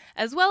week,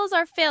 as well as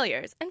our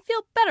failures, and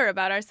feel better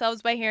about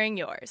ourselves by hearing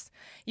yours.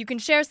 You can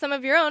share some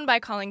of your own by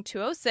calling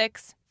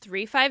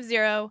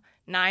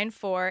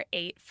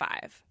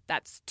 206-350-9485.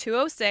 That's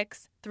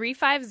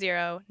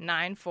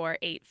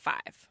 206-350-9485.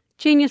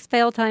 Genius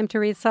fail time,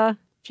 Teresa.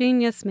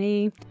 Genius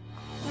me.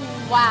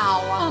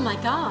 Wow. Oh, my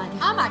God.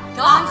 Oh, my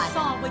God. I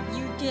saw what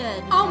you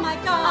did. Oh, my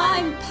God.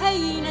 I'm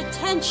paying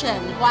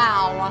attention.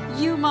 Wow.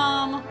 You,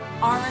 Mom,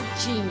 are a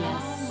genius.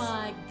 Oh,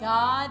 my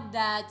God.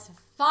 That's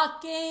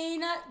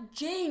fucking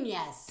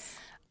genius.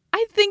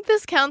 I think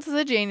this counts as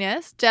a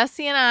genius.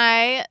 Jesse and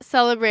I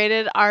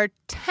celebrated our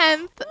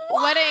 10th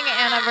wedding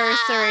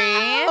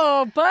anniversary.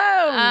 Oh,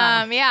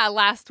 boom.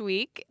 Last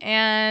week.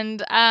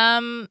 And,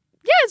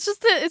 it's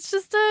just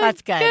a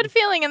That's good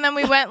feeling. And then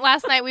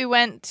last night we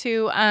went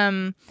to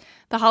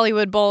the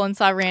Hollywood Bowl and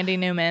saw Randy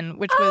Newman,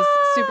 which was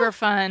super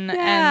fun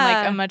and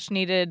like a much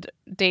needed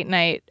date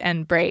night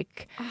and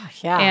break. Oh,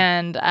 yeah.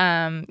 And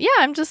I'm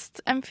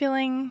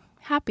feeling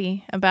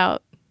happy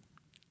about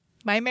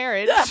my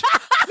marriage.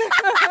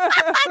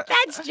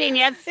 That's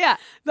genius. Yeah.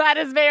 That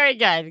is very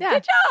good. Yeah.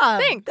 Good job.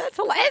 Thanks. It's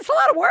a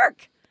lot of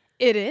work.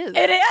 It is.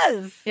 It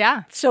is.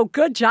 Yeah. So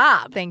good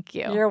job. Thank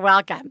you. You're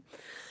welcome.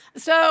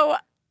 So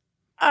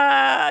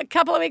a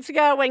couple of weeks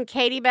ago when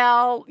Katie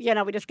Bell,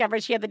 we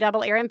discovered she had the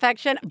double ear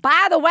infection.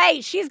 By the way,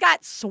 she's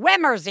got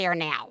swimmer's ear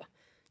now.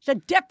 It's a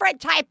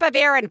different type of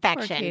ear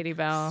infection. Poor Katie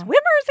Bell.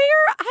 Swimmer's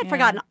ear? I had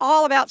forgotten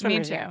all about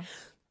swimmer's Me too. ear.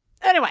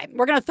 Anyway,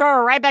 we're going to throw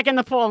her right back in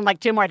the pool in like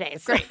 2 more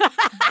days. Great.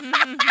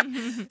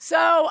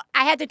 So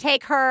I had to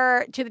take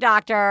her to the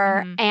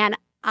doctor, and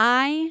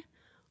I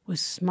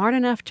was smart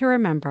enough to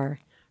remember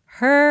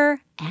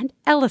her and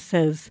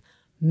Ellis's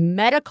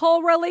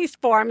medical release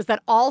forms that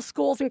all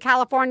schools in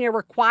California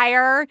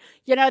require,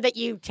 that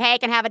you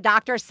take and have a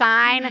doctor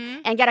sign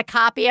and get a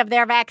copy of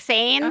their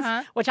vaccines,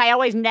 which I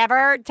always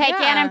never take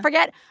in and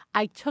forget.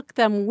 I took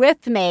them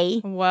with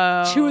me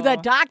to the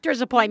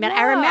doctor's appointment.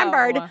 I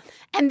remembered,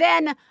 and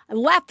then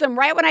left them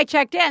right when I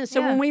checked in.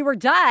 So when we were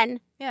done,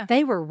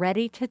 they were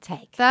ready to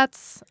take.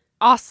 That's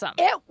awesome.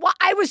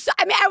 I was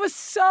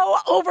so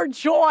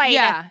overjoyed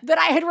that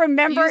I had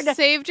remembered you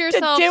saved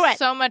yourself to do it.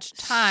 So much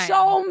time.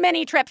 So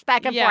many trips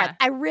back and forth.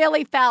 I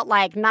really felt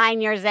like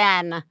 9 years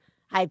in,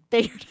 I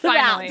figured it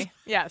Finally, out.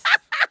 yes.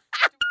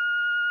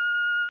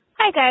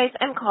 Hi, guys.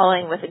 I'm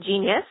calling with a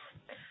genius.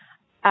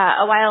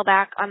 A while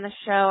back on the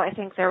show, I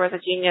think there was a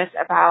genius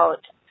about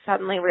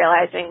suddenly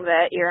realizing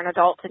that you're an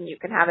adult and you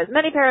can have as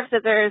many pair of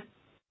scissors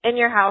in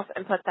your house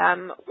and put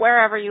them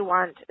wherever you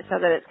want so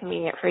that it's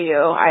convenient for you.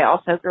 I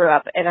also grew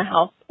up in a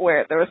house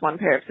where there was one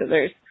pair of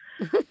scissors.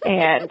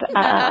 And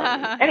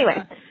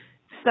anyway,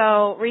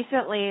 so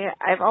recently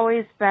I've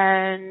always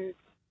been,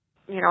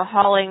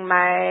 hauling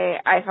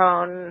my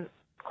iPhone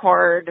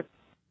cord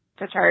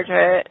to charge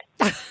it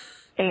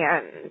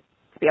and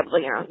to be able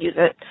to, use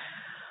it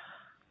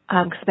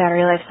because the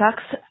battery life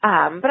sucks.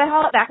 But I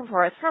haul it back and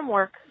forth from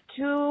work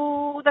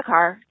to the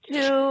car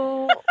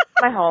to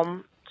my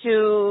home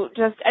to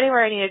just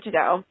anywhere I needed to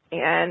go.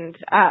 And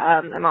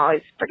I'm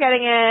always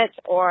forgetting it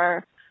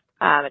or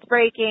it's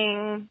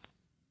breaking.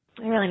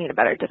 I really need a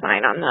better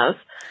design on those.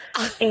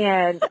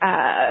 And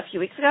a few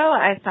weeks ago,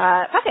 I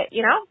thought, fuck it,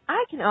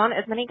 I can own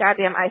as many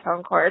goddamn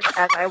iPhone cords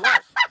as I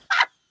want.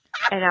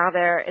 And now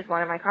there is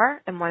one in my car,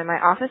 and one in my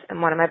office,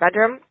 and one in my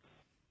bedroom,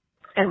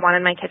 and one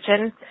in my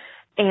kitchen.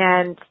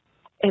 And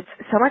it's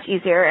so much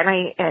easier, and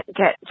I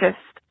get just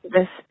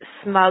this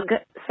smug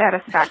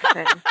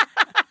satisfaction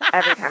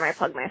every time I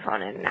plug my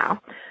phone in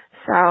now.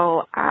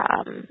 So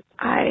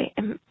I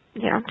am,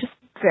 just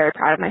very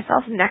proud of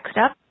myself. Next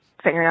up,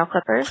 fingernail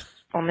clippers.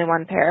 Only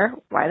one pair.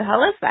 Why the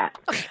hell is that?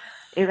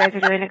 You guys are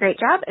doing a great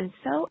job, and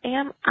so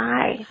am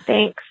I.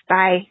 Thanks.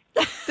 Bye.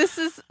 This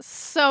is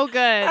so good.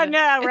 I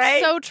know, right?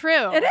 It's so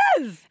true. It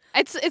is.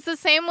 It's the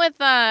same with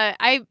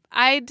I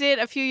did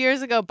a few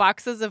years ago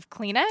boxes of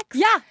Kleenex.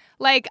 Yeah.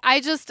 Like, I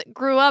just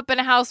grew up in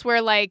a house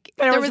where, like,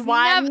 there was never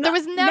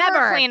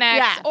Kleenex.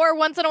 Yeah. Or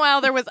once in a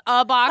while, there was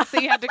a box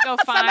that you had to go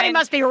find. Somebody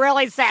must be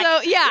really sick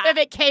if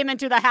it came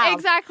into the house.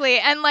 Exactly.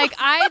 And, like,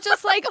 I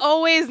just, like,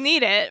 always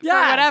need it for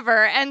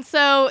whatever. And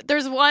so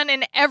there's one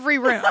in every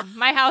room.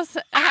 My house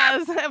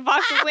has a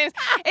box of Kleenex.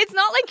 It's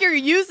not like you're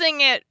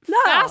using it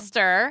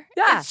faster.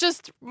 Yeah. It's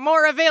just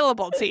more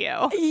available to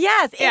you.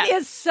 Yes. It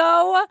is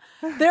so...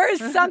 There is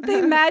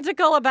something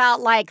magical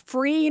about, like,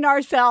 freeing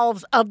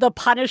ourselves of the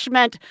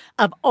punishment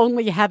of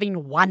only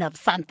having one of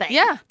something.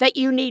 Yeah. That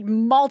you need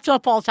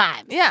multiple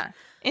times. Yeah.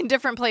 In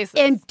different places.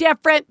 In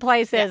different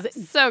places.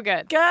 Yeah. So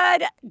good.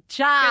 Good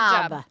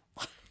job. Good job.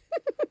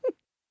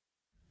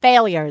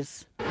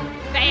 Failures.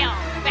 Fail.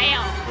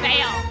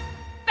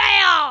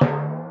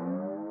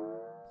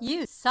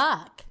 You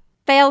suck.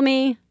 Fail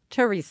me,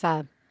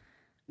 Teresa.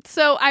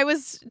 So I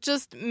was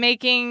just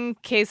making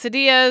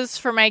quesadillas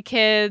for my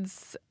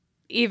kids,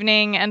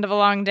 evening, end of a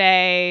long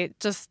day,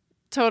 just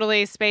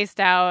totally spaced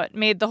out,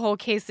 made the whole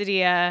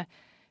quesadilla,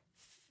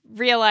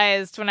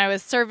 realized when I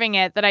was serving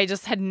it that I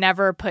just had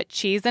never put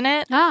cheese in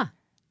it. I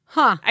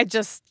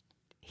just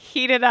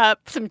heated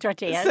up some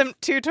tortillas.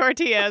 Two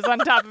tortillas on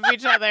top of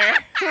each other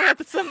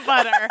with some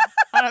butter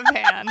on a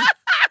pan.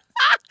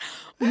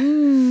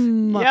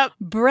 Yep.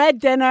 Bread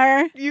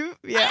dinner. It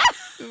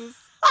was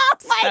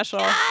special.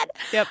 My God.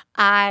 Yep.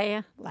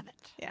 I love it.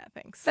 Yeah,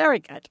 thanks. Very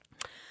good.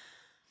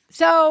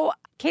 So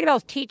Katie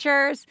Bell's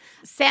teachers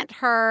sent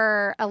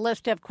her a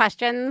list of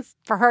questions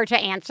for her to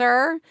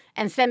answer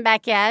and send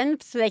back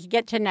in so they could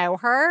get to know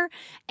her.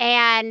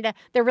 And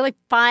they're really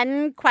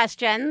fun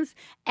questions.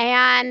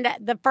 And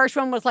the first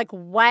one was like,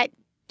 what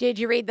did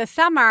you read this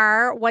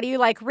summer? What do you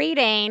like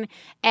reading?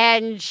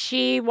 And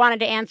she wanted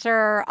to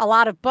answer a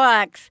lot of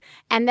books.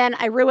 And then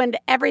I ruined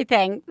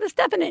everything. This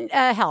definitely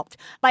helped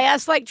by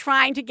us like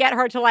trying to get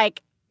her to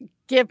like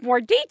give more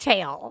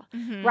detail,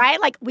 right?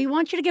 Like, we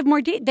want you to give more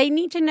detail. They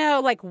need to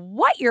know, like,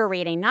 what you're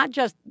reading, not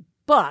just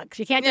books.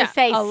 You can't just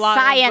say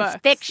science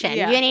fiction.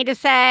 Yeah. You need to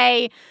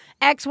say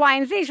X, Y,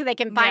 and Z so they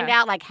can find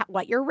out, like,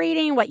 what you're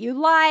reading, what you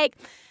like.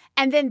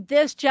 And then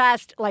this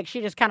just, like, she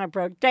just kind of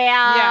broke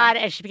down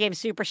and she became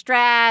super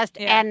stressed.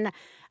 Yeah. And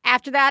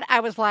after that,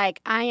 I was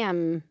like, I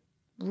am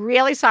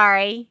really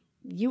sorry.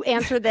 You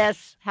answer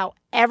this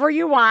however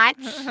you want.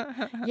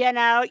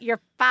 Your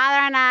father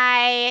and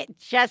I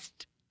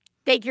just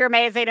think you're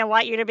amazing and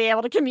want you to be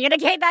able to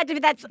communicate that to me.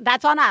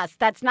 That's on us.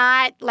 That's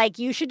not like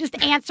you should just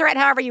answer it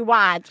however you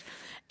want.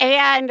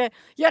 And,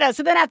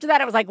 so then after that,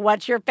 it was like,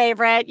 what's your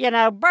favorite,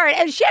 bird?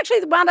 And she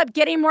actually wound up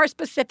getting more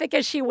specific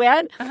as she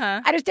went.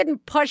 I just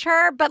didn't push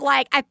her, but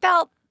like, I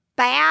felt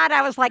bad.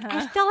 I was like,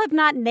 I still have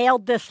not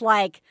nailed this,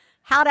 like,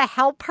 how to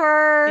help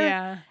her.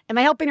 Yeah. Am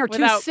I helping her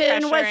too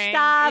soon with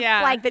stuff?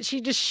 Yeah. Like that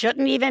she just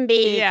shouldn't even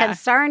be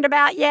concerned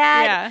about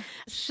yet? Yeah.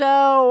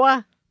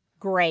 So...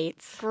 Great.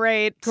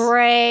 Enjoy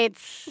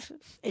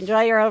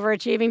your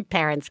overachieving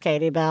parents,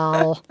 Katie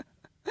Bell.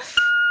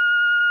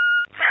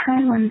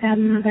 Hi, One Bad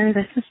Mother.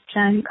 This is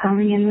Jen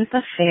calling in with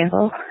a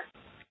fail.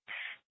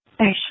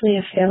 Actually,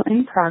 a fail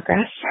in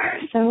progress.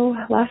 So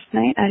last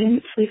night I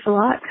didn't sleep a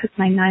lot because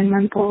my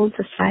 9-month-old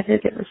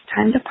decided it was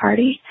time to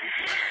party.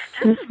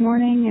 And this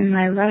morning in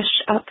my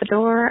rush out the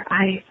door,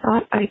 I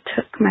thought I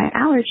took my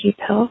allergy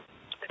pill,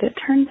 but it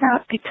turns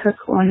out I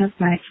took one of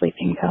my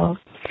sleeping pills.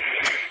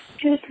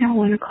 It is now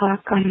 1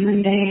 o'clock on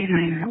Monday, and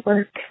I'm at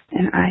work,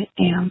 and I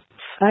am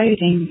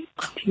fighting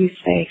to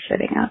stay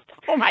sitting up.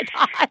 Oh, my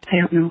God. I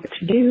don't know what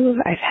to do.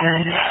 I've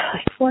had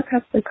 4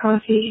 cups of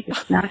coffee.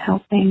 It's not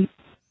helping.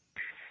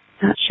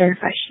 Not sure if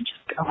I should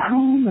just go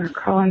home or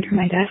crawl under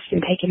my desk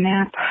and take a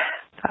nap.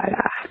 But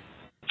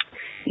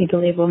need to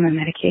label my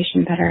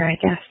medication better, I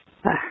guess.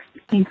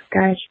 Thanks,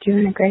 guys. You're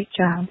doing a great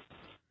job.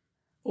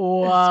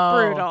 Whoa. It's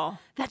brutal.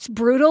 That's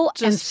brutal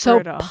Just and so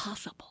brutal.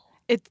 possible.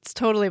 It's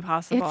totally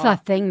possible. It's a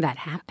thing that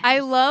happens. I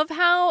love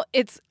how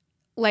it's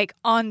like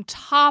on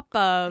top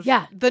of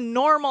the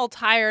normal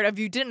tired of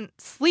you didn't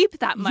sleep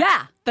that much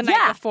the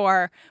night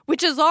before,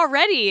 which is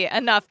already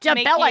enough to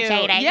make you...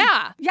 Debilitating.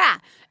 Yeah. Yeah.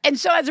 And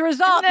so as a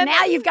result,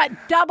 now you've got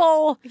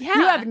double... Yeah.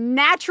 You have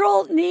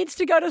natural needs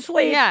to go to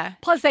sleep,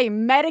 plus a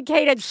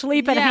medicated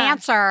sleep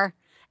enhancer.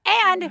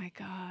 And... Oh, my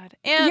God.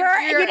 And you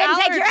didn't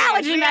take your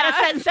allergy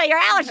medicine, so your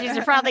allergies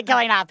are probably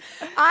going up.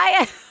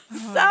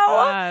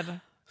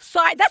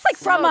 Sorry, that's like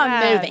from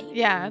a movie.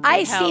 Yeah.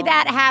 I see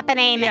that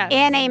happening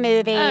in a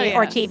movie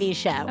or TV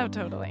show. Oh,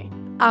 totally.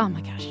 Oh,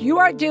 my gosh. You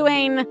are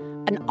doing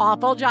an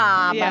awful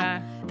job.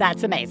 Yeah.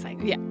 That's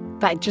amazing. Yeah.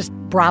 But just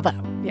bravo.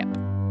 Yep.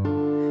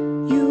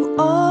 You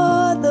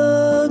are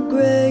the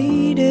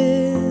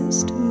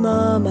greatest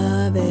mom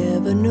I've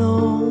ever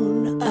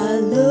known. I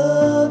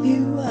love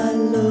you, I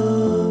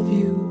love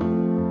you.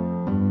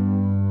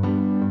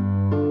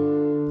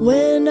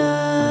 When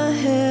I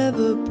have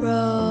a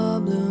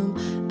problem,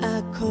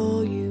 I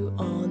call you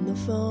on the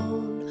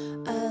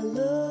phone. I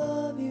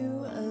love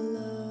you, I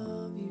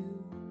love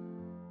you.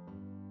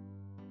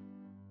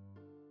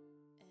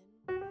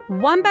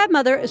 One Bad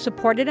Mother is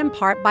supported in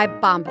part by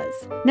Bombas.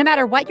 No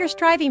matter what you're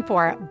striving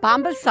for,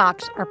 Bombas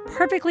socks are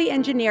perfectly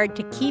engineered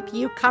to keep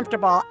you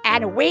comfortable,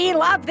 and we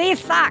love these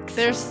socks.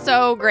 They're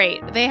so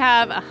great. They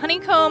have a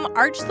honeycomb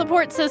arch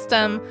support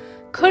system,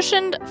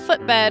 cushioned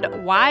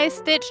footbed,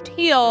 Y-stitched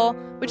heel,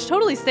 which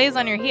totally stays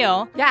on your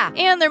heel. Yeah.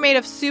 And they're made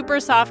of super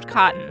soft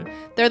cotton.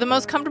 They're the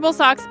most comfortable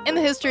socks in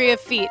the history of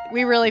feet.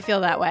 We really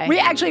feel that way. We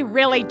actually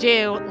really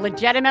do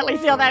legitimately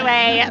feel that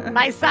way.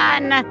 My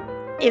son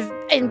is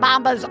in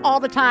Bombas all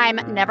the time,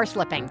 never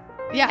slipping.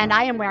 Yeah. And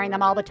I am wearing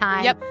them all the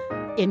time. Yep.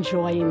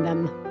 Enjoying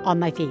them on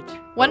my feet.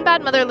 One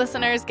Bad Mother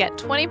listeners get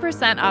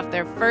 20% off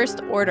their first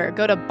order.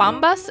 Go to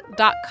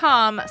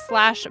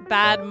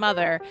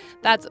bombas.com/badmother.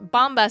 That's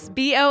Bombas,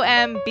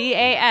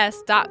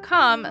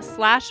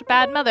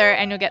 BOMBAS.com/badmother,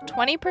 and you'll get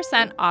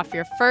 20% off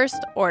your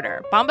first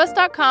order.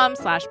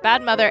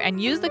 Bombas.com/badmother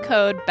and use the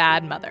code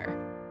BADMOTHER.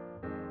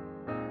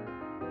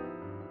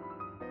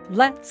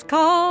 Let's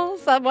call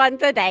someone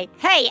today.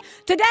 Hey,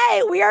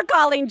 today we are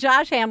calling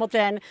Josh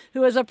Hamilton,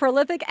 who is a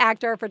prolific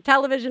actor for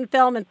television,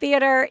 film, and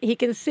theater. He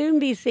can soon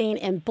be seen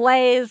in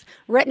Blaze,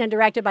 written and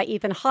directed by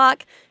Ethan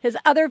Hawke. His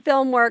other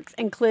film works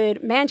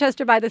include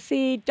Manchester by the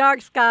Sea,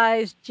 Dark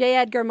Skies, J.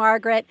 Edgar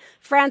Margaret,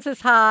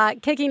 Frances Ha,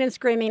 Kicking and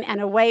Screaming,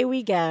 and Away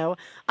We Go.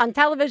 On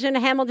television,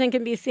 Hamilton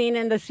can be seen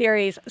in the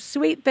series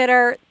Sweet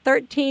Bitter,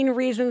 13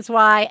 Reasons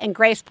Why, and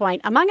Grace Point,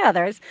 among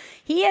others.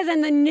 He is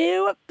in the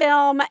new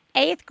film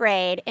 8th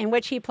Grade, in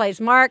which he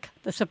plays Mark,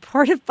 the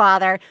supportive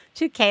father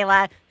to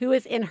Kayla, who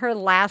is in her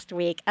last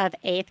week of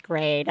 8th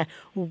grade.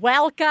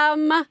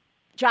 Welcome,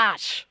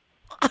 Josh.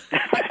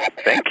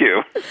 Thank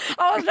you.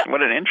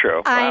 What an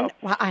intro. Wow.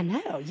 I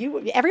know.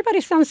 Everybody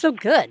sounds so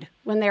good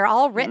when they're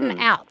all written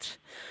out.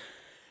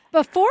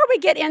 Before we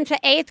get into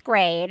 8th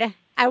grade,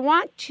 I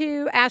want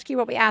to ask you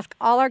what we ask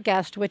all our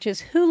guests, which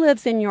is, who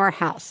lives in your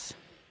house?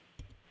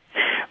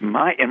 In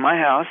my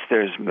house,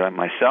 there's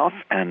myself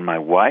and my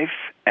wife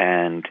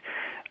and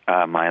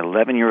my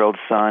 11-year-old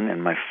son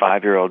and my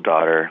 5-year-old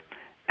daughter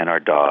and our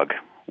dog,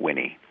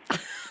 Winnie.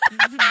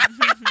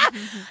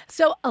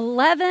 So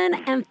 11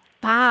 and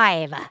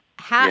 5.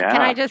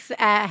 Can I just?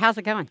 How's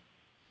it going?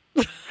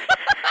 It's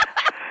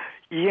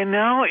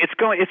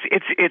going. It's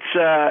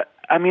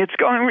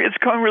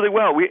going really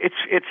well.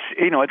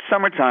 It's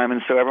summertime,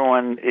 and so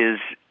everyone is.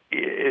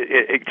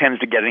 It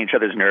tends to get on each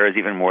other's nerves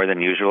even more than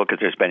usual because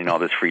they're spending all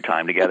this free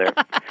time together.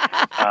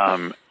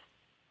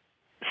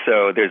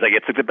 So there's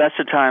it's the best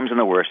of times and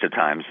the worst of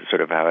times,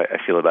 sort of how I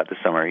feel about the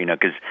summer,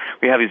 because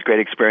we have these great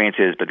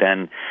experiences, but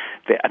then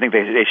I think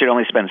they should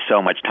only spend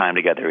so much time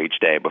together each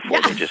day before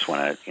they just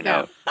want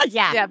to,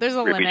 Yeah, there's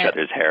a rip limit. each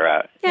other's hair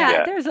out.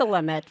 Yeah, there's a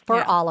limit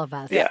for all of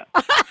us. Yeah.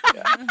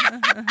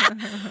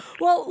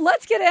 Well,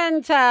 let's get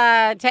into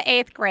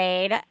 8th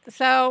grade.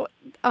 So,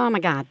 oh my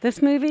God, this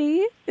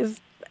movie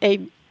is a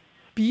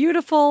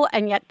beautiful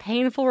and yet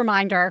painful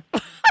reminder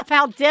of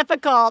how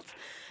difficult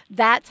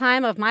that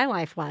time of my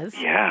life was.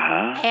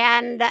 Yeah.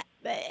 And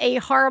a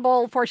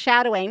horrible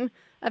foreshadowing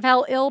of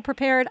how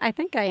ill-prepared I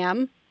think I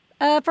am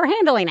for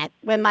handling it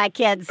when my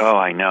kids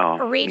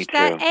reach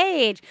that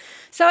age.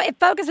 So it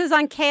focuses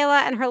on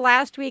Kayla and her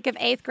last week of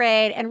 8th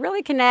grade and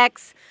really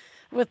connects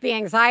with the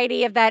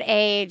anxiety of that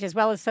age as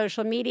well as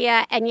social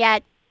media. And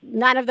yet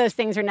none of those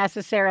things are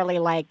necessarily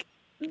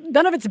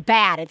none of it's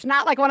bad. It's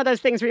not like one of those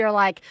things where you're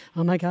like,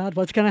 oh my God,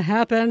 what's going to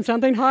happen?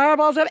 Something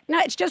horrible. No,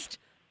 it's just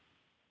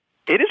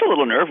It is a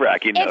little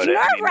nerve-wracking. It's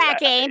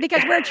nerve-wracking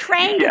because we're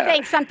trained to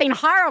think something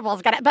horrible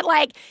is going to, but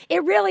like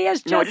it really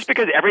is just. No, just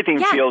because everything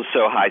feels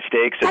so high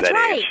stakes at that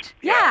right. age.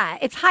 Yeah,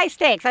 it's high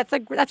stakes. That's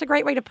a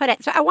great way to put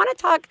it. So I want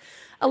to talk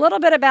a little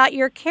bit about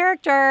your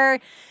character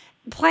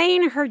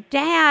playing her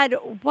dad.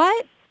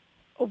 What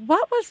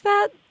was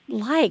that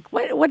like?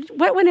 What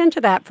went into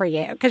that for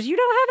you? Because you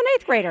don't have an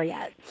 8th grader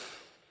yet.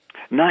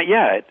 Not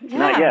yet. Yeah,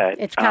 Not yet.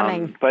 It's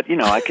coming. But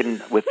I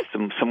can, with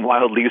some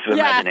wild leaps of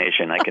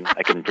imagination, I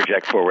can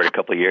project forward a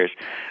couple of years.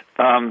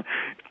 The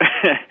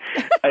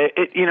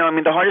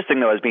hardest thing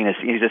though is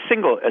he's a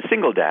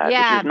single dad,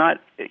 which is not,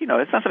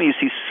 it's not something you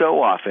see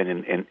so often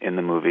in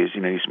the movies.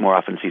 You more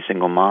often see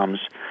single moms,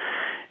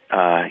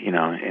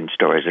 in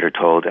stories that are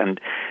told,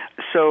 and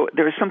so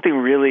there was something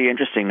really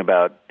interesting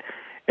about.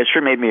 It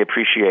sure made me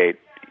appreciate.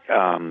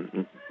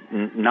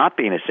 Not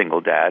being a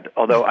single dad,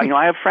 although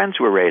I have friends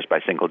who were raised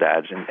by single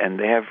dads, and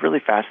they have really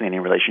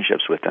fascinating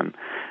relationships with them.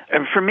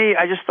 And for me,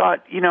 I just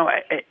thought,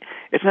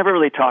 it's never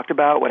really talked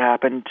about what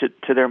happened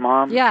to their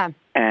mom. Yeah.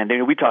 And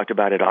we talked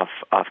about it off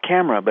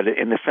camera, but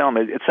in the film,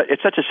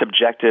 it's such a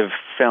subjective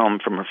film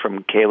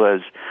from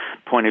Kayla's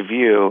point of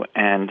view,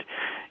 and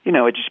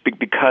it just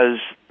because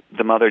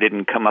the mother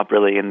didn't come up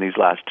really in these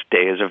last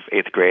days of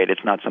 8th grade.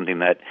 It's not something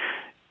that.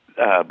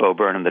 Bo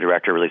Burnham, the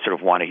director, really sort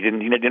of wanted. He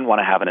didn't want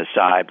to have an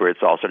aside where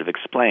it's all sort of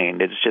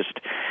explained. It's just,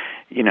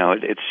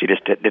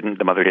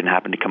 the mother didn't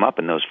happen to come up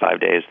in those 5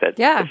 days that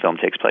the film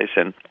takes place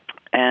in.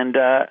 And,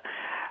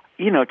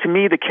 to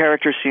me, the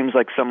character seems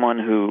like someone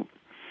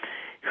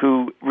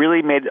who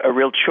really made a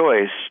real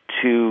choice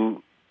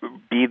to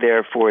be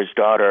there for his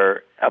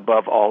daughter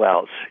above all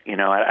else.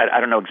 I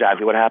don't know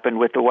exactly what happened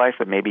with the wife,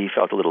 but maybe he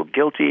felt a little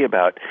guilty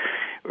about,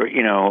 that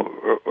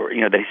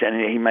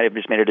he might have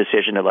just made a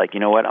decision to like,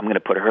 what, I'm going to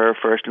put her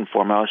first and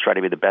foremost, try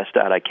to be the best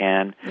dad I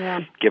can,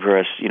 give her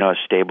a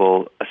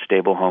stable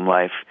home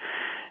life.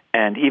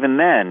 And even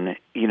then,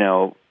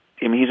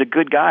 he's a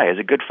good guy, he's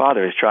a good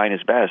father, he's trying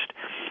his best.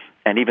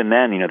 And even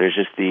then, there's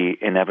just the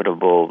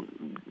inevitable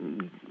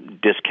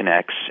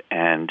disconnects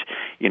and,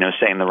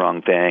 saying the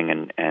wrong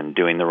thing and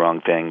doing the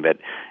wrong thing that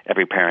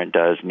every parent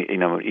does,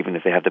 even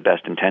if they have the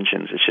best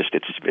intentions.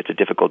 It's a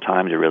difficult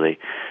time to really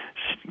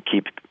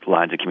keep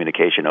lines of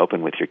communication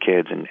open with your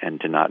kids and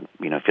to not,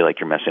 feel like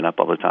you're messing up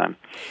all the time.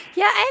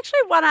 Yeah, I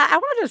actually want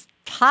to just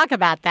talk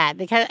about that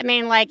because,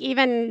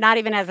 not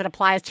even as it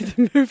applies to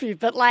the movie,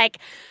 but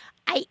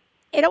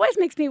it always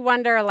makes me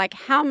wonder,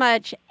 how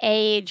much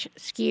age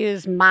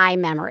skews my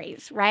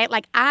memories, right?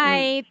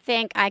 I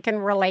think I can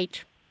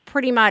relate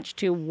pretty much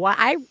to what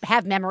I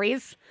have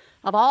memories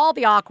of all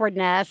the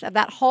awkwardness of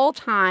that whole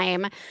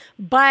time,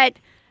 but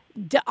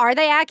are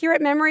they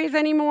accurate memories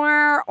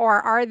anymore,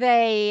 or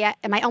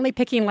am I only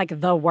picking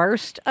the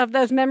worst of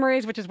those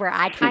memories, which is where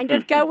I kind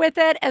of go with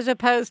it, as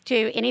opposed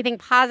to anything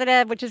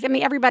positive, which is,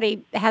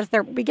 everybody has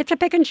we get to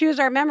pick and choose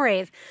our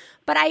memories.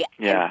 But I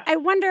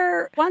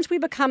wonder, once we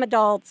become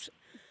adults,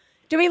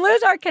 do we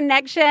lose our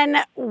connection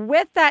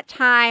with that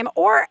time,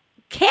 or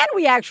can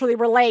we actually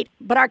relate,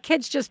 but our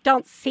kids just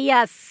don't see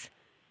us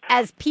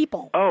as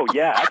people? Oh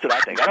yeah, that's what I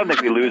think. I don't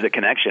think we lose a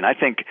connection. I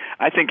think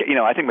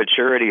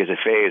maturity is a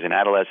phase, and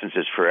adolescence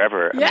is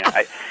forever. Yeah.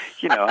 I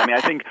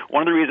think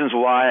one of the reasons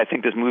why I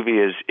think this movie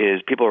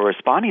is people are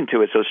responding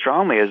to it so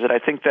strongly is that I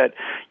think that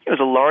there's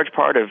a large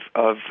part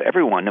of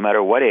everyone, no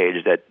matter what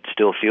age, that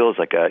still feels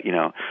like a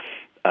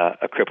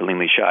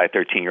cripplingly shy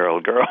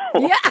 13-year-old girl,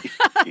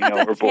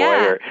 or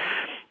boy,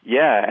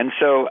 and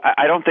so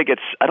I don't think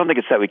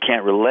it's that we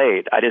can't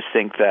relate. I just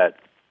think that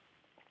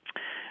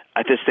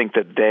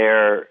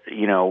they're,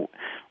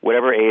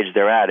 whatever age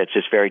they're at, it's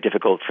just very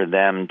difficult for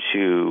them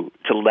to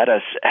let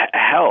us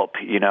help.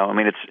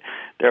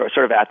 They're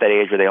sort of at that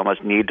age where they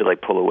almost need to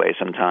pull away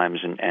sometimes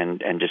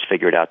and just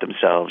figure it out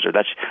themselves. Or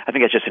I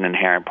think that's just an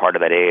inherent part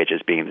of that age,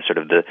 as being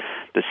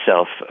the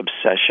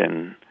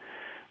self-obsession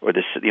or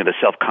the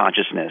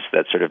self-consciousness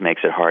that sort of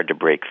makes it hard to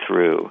break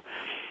through.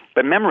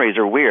 But memories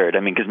are weird.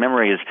 Because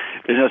memories,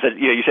 there's no such.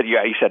 You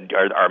said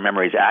are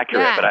memories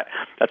accurate? Yeah. But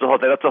that's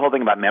the whole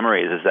thing about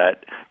memories is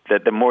that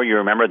the more you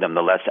remember them,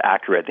 the less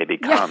accurate they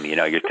become.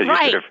 Yeah.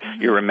 Because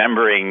you're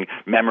remembering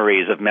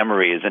memories of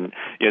memories, and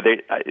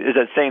there's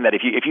a saying that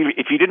if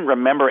you didn't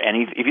remember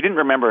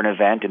an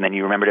event and then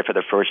you remembered it for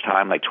the first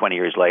time 20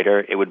 years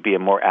later, it would be a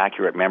more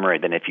accurate memory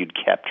than if you'd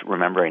kept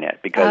remembering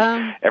it,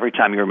 because every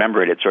time you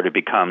remember it, it sort of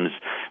becomes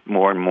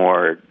more and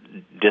more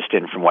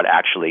distant from what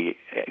actually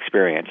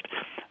experienced.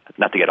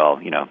 Not to get all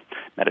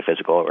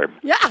metaphysical,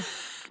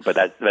 but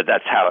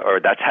that's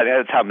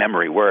how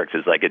memory works.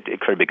 Is it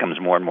sort of becomes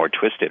more and more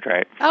twisted,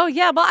 right? Oh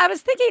yeah. Well, I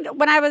was thinking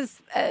when I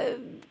was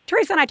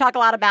Teresa and I talk a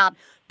lot about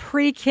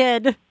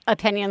pre-kid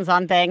opinions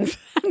on things.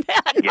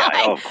 Yeah,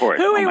 like, of course.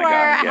 Who we were,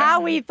 God, yeah.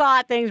 how we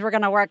thought things were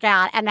going to work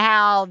out, and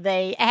how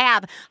they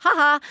have.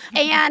 Haha.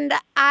 And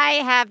I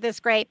have this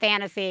great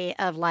fantasy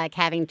of like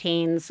having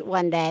teens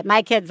one day.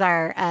 My kids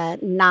are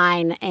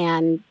 9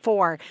 and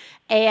 4.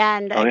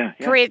 And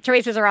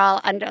Teresa's are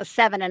all under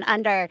 7 and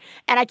under.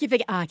 And I keep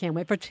thinking, I can't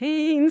wait for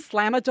teens,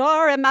 slam a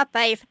door in my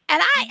face.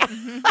 And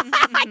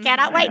I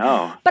cannot wait.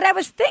 But I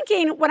was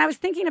thinking, when I was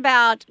thinking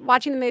about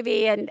watching the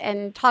movie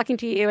and talking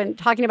to you and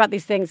talking about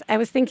these things, I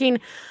was thinking,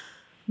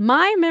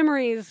 my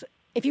memories,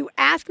 if you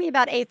ask me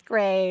about 8th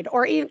grade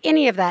or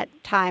any of that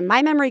time,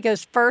 my memory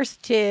goes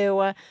first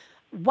to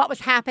what was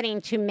happening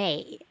to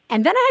me.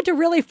 And then I had to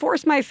really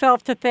force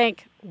myself to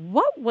think,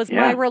 what was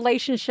my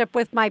relationship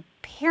with my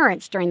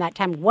parents during that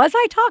time? Was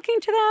I talking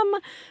to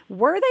them?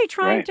 Were they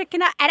trying to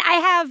connect? And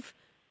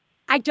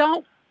I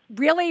don't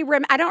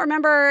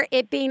remember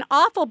it being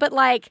awful, but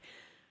like,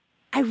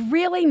 I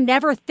really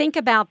never think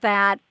about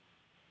that.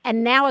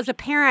 And now as a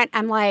parent,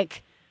 I'm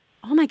like,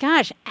 oh my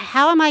gosh,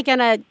 how am I going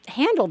to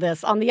handle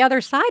this on the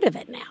other side of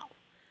it now?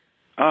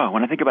 Oh,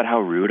 when I think about how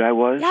rude I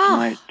was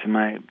to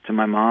my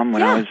mom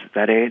when I was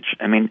that age,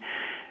 I mean,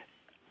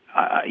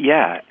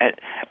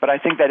 but I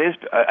think that is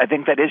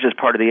just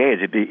part of the age.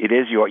 It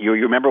is you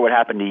remember what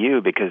happened to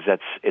you because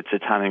it's a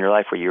time in your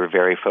life where you were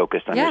very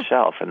focused on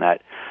yourself, and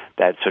that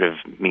sort of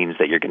means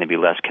that you're going to be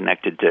less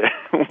connected to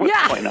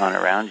what's going on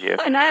around you.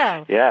 I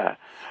know. Yeah.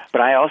 But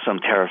I also am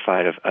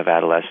terrified of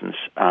adolescence,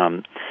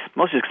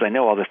 mostly because I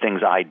know all the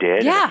things I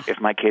did. Yeah.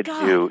 If my kids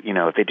do,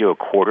 if they do a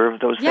quarter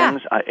of those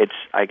things, I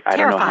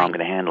don't know how I'm going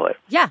to handle it.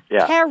 Yeah,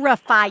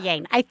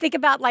 terrifying. I think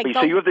about like.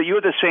 So you have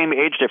the same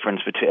age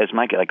difference as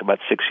Mike, like about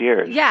 6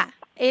 years. Yeah,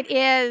 it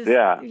is.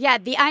 Yeah.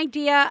 The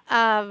idea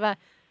of.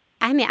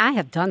 I mean, I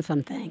have done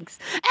some things.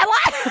 And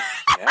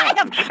I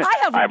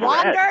have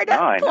wandered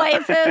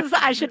places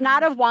I should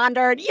not have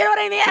wandered. You know what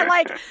I mean?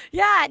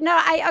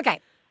 Okay.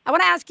 I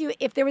want to ask you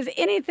if there was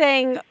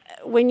anything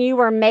when you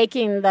were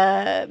making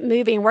the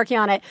movie and working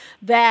on it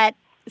that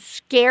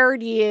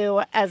scared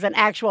you as an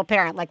actual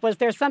parent. Like, was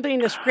there something in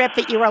the script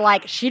that you were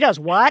like, she does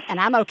what? And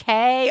I'm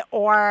okay?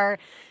 Or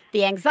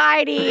the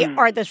anxiety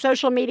or the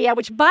social media,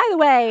 which, by the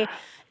way,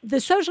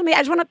 the social media, I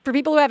just want to, for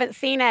people who haven't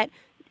seen it,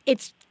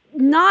 it's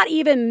not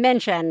even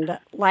mentioned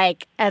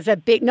like as a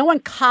big, no one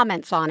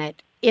comments on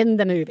it in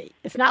the movie.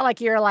 It's not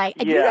like you're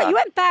like, you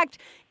in fact,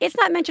 it's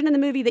not mentioned in the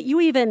movie that you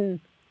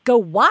even go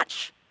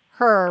watch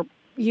her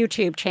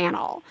YouTube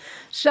channel.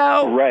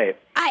 So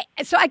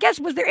I guess,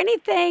 was there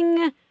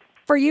anything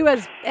for you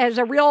as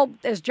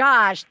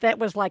Josh that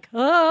was like,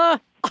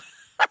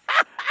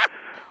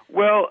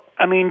 Well,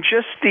 I mean,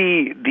 just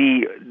the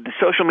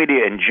social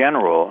media in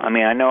general. I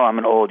mean, I know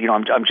I'm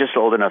I'm just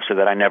old enough so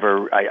that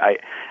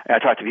I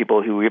talk to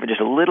people who are even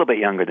just a little bit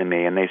younger than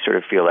me, and they sort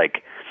of feel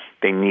like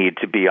they need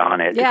to be on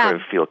it to sort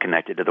of feel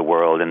connected to the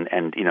world, and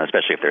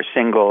especially if they're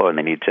single and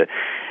they need to.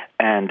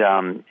 And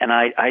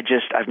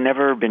I've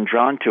never been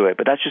drawn to it,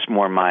 but that's just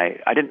more I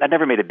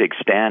never made a big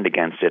stand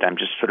against it. I'm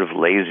just sort of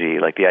lazy,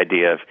 like the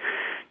idea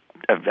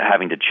of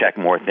having to check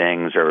more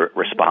things or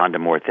respond to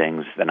more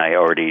things than I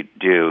already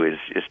do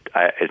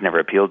has never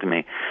appealed to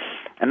me.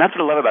 And that's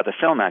what I love about the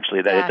film,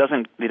 actually, that it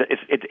doesn't.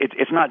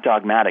 It's not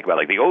dogmatic about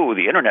like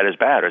the internet is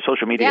bad or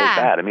social media is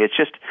bad. I mean, it's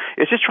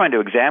just trying to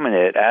examine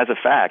it as a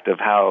fact of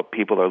how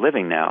people are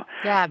living now.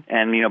 Yeah.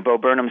 And Bo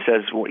Burnham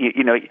says,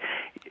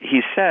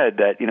 he said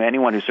that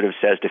anyone who sort of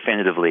says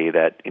definitively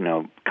that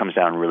comes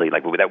down really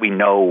like that we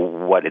know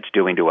what it's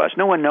doing to us.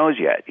 No one knows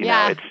yet. You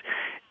know,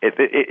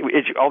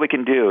 it's all we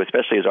can do,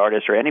 especially as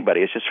artists or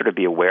anybody, is just sort of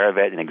be aware of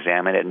it and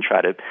examine it and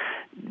try to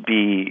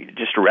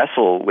just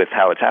wrestle with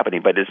how it's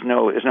happening. But there's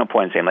no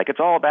point in saying like it's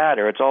all bad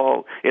or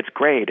it's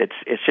great.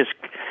 It's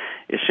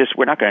just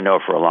we're not going to know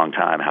for a long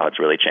time how it's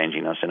really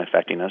changing us and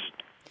affecting us.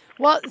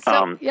 Well,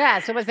 so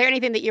so was there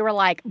anything that you were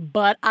like,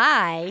 but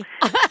I?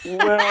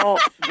 Well,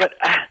 but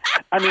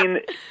I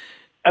mean,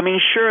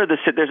 sure.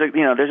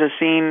 There's a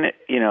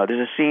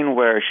scene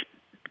where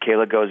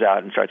Kayla goes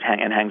out and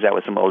hangs out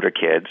with some older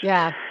kids.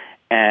 Yeah.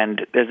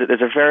 And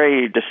there's a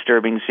very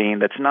disturbing scene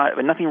that's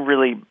nothing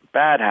really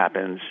bad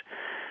happens,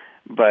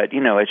 but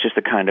it's just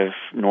a kind of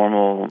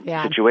normal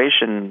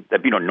situation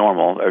that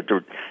normal, or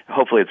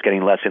hopefully it's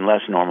getting less and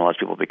less normal as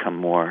people become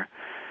more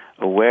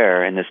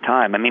aware in this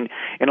time. I mean,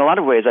 in a lot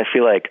of ways, I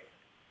feel like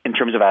in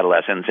terms of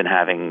adolescence and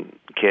having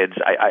kids,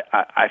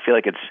 I feel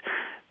like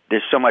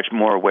there's so much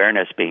more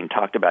awareness being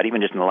talked about, even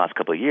just in the last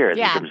couple of years,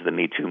 in terms of the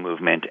Me Too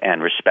movement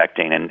and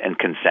respecting and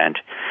consent.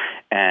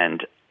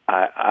 And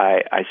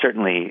I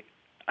certainly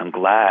am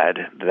glad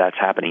that that's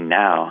happening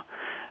now,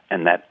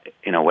 and that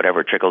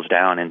whatever trickles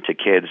down into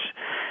kids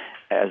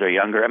as they're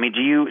younger. I mean,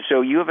 you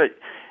have a.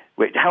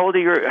 Wait, how old are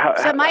your?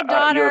 So my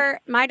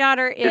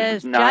daughter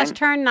is just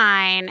turned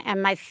 9,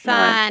 and my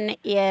son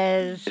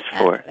is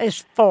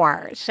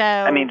 4. So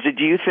I mean,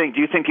 do you think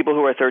people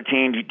who are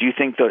 13? Do you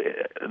think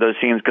those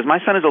scenes? Because my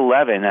son is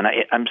 11, and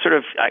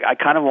I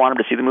kind of want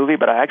him to see the movie,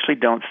 but I actually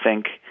don't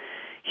think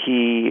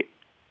he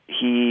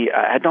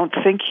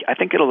I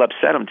think it'll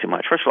upset him too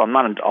much. First of all, I'm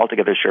not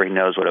altogether sure he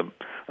knows what a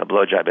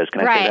blowjob is.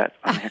 Can I say that?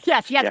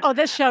 Yes. Yeah. Oh,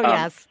 this show,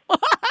 yes.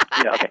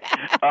 Yeah. Okay.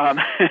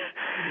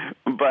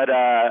 But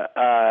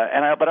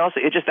also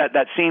it's just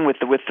that scene with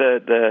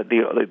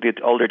the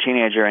older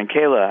teenager and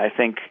Kayla. I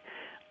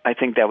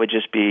think that would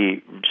just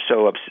be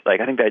so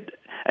like I think that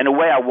in a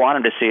way I want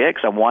him to see it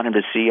because I want him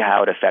to see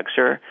how it affects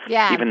her.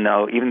 Yeah. Even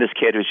this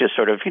kid who's just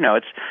sort of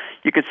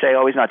you could say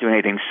he's not doing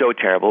anything so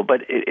terrible,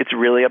 but it's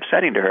really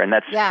upsetting to her, and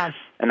that's why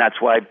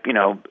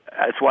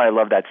that's why I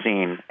love that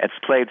scene. It's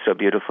played so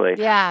beautifully.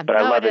 Yeah. But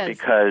I love it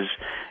because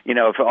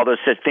for all those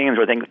themes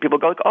where people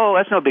go like, oh,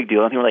 that's no big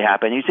deal, nothing really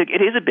happened. And you say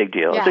it is a big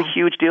deal. Yeah. It's a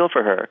huge deal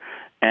for her,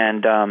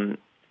 and I'm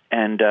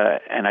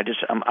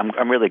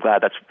really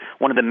glad. That's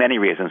one of the many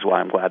reasons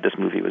why I'm glad this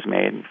movie was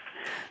made.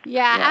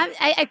 Yeah.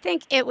 I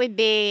think it would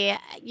be,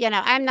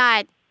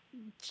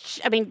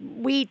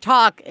 we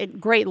talk at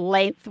great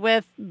length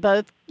with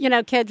both,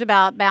 kids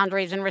about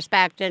boundaries and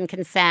respect and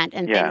consent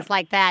and things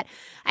like that.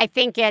 I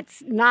think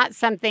it's not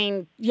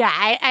something,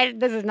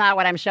 this is not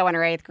what I'm showing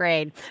her 8th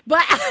grade,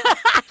 but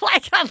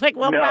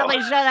we'll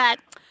probably show that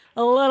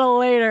a little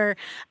later.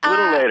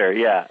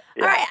 Yeah.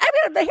 All right,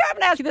 I'm going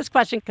to ask you this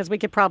question because we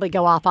could probably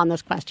go off on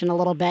this question a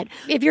little bit.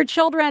 If your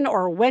children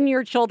or when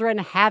your children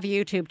have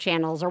YouTube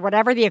channels or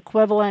whatever the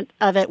equivalent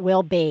of it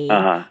will be,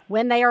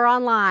 when they are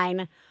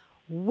online,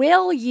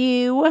 will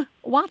you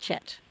watch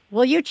it?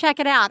 Will you check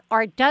it out?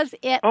 Or does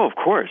it... Oh, of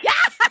course. Yeah,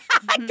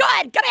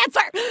 good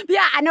answer.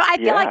 Yeah, I know. I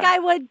feel like I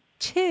would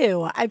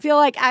too. I feel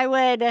like I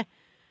would...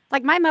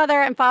 Like my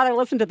mother and father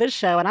listen to this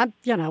show and I'm,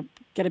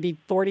 going to be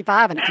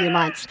 45 in a few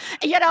months,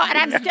 and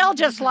I'm still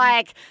just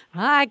like,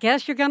 I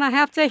guess you're going to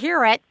have to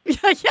hear it,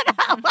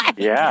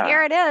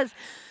 here it is.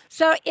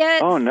 So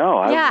it's... Oh, no,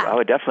 I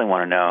would definitely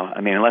want to know. I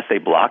mean, unless they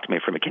blocked me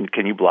from it.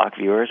 Can you block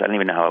viewers? I don't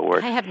even know how it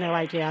works. I have no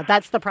idea.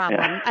 That's the problem.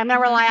 I'm going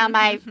to rely on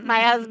my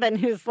husband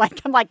who's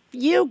like, I'm like,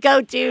 you go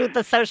do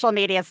the social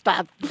media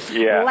stuff.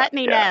 Yeah. Let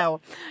me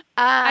know.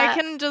 I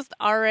can just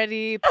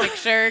already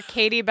picture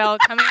Katie Bell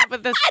coming up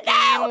with this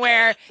scene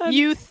where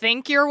you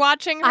think you're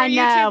watching her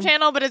YouTube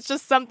channel, but it's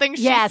just something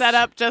she set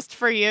up just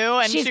for you,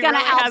 and she's she going to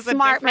really has a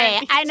outsmart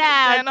me. I know.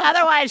 channel.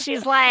 Otherwise,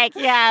 she's like,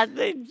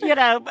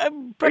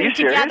 putting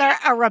together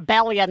a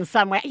rebellion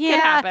somewhere. Yeah,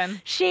 could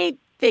happen. She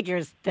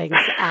figures things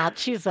out.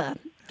 She's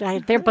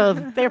they're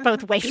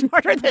both way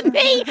smarter than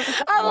me.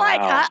 I'm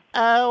like,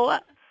 uh-oh.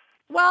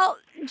 Well,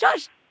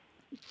 Josh,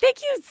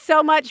 thank you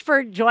so much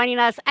for joining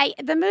us.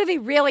 The movie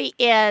really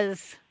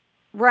is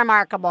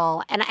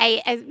remarkable, and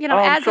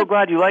I'm so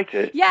glad you liked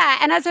it. Yeah,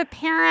 and as a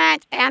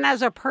parent and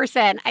as a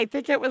person, I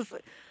think it was.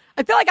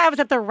 I feel like I was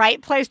at the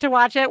right place to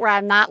watch it, where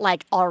I'm not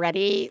like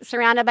already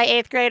surrounded by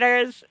 8th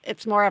graders.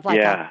 It's more of like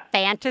a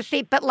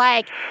fantasy, but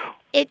like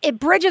it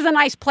bridges a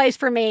nice place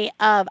for me.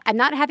 Of I'm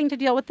not having to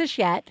deal with this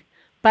yet,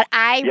 but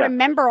I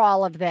remember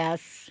all of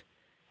this.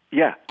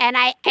 Yeah. And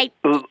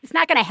it's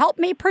not going to help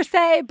me per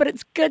se, but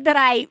it's good that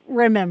I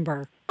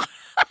remember.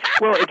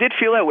 Well, it did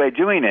feel that way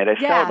doing it. It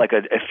felt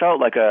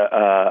like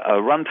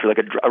a run through,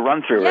 a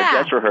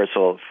dress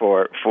rehearsal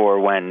for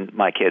when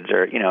my kids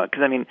are,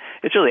 because I mean,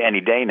 it's really any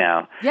day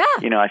now. Yeah.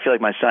 I feel like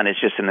my son is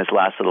just in this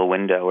last little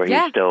window where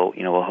he's still,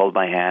 will hold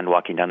my hand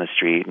walking down the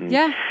street and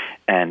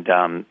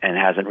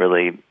hasn't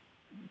really,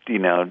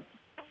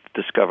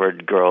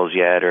 discovered girls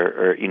yet,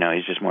 or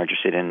he's just more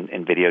interested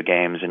in video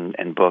games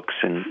and books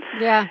and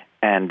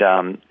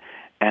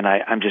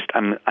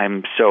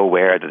I'm so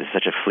aware that it's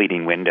such a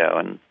fleeting window,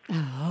 and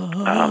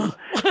I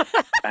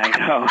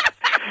know.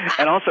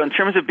 And also in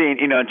terms of being,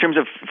 in terms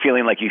of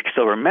feeling like you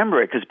still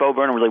remember it, because Bo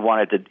Burnham really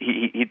wanted to.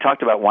 He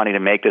talked about wanting to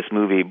make this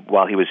movie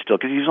while he was still,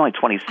 because he was only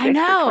 26. I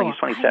know. He's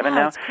 27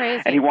 now, it's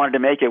crazy. and he wanted to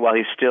make it while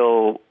he's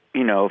still,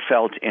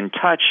 felt in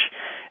touch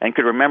and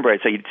could remember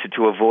it, so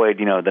to avoid,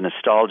 the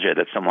nostalgia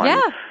that someone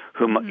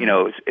whom,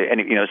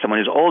 someone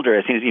who's older,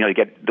 as soon as,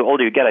 the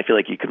older you get, I feel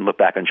like you can look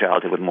back on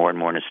childhood with more and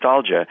more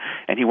nostalgia,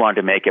 and he wanted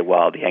to make it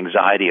while the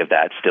anxiety of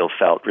that still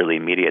felt really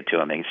immediate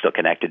to him, and he's still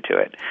connected to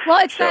it.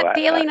 Well, it's that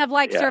feeling of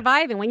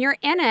surviving. When you're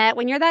in it,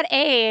 when you're that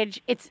age,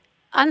 it's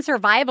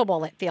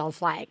unsurvivable, it feels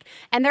like.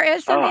 And there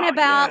is something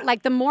about,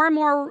 like, the more and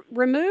more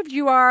removed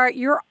you are,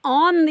 you're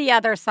on the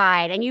other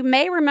side, and you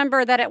may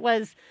remember that it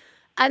was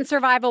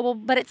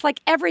unsurvivable, but it's like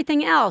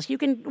everything else. You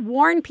can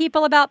warn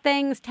people about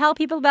things, tell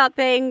people about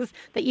things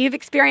that you've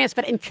experienced,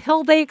 but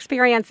until they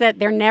experience it,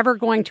 they're never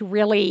going to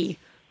really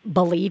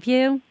believe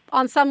you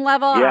on some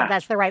level. I don't know if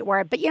that's the right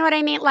word, but you know what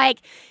I mean?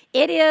 Like,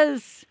 it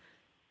is,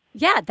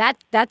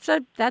 that's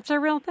a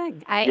real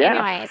thing. Anyway,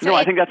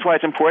 I think that's why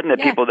it's important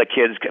that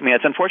kids, I mean,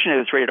 it's unfortunate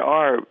it's rated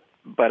R,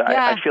 But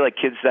I feel like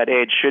kids that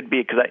age should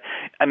be, because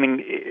I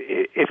mean,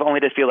 if only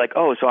to feel like,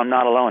 oh, so I'm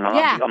not alone.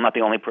 I'm not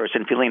the only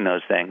person feeling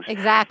those things.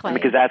 Exactly.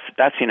 Because that's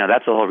that's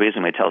the whole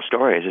reason we tell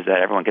stories, is that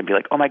everyone can be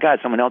like, oh my God,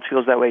 someone else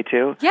feels that way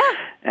too. Yeah.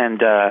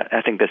 And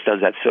I think this does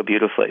that so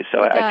beautifully.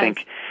 So I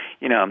think,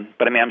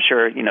 but I mean, I'm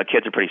sure,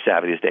 kids are pretty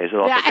savvy these days.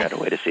 They'll also figure out a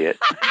way to see it.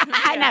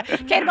 I know.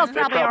 Cable's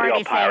probably already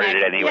all pirated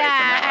seen it. anyway.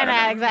 Yeah, I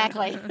know,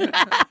 exactly.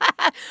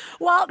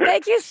 Well,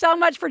 thank you so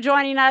much for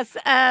joining us.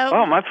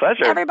 Oh, my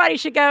pleasure. Everybody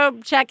should go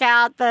check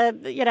out the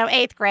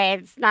 8th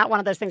grade. It's not one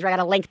of those things where I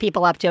got to link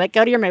people up to it.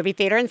 Go to your movie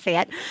theater and see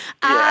it.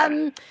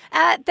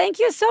 Thank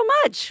you so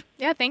much.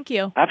 Yeah, thank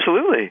you.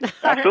 Absolutely.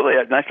 Absolutely.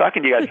 Nice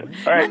talking to you guys.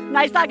 All right.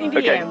 Nice talking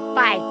to you.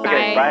 Bye.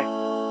 Okay, bye.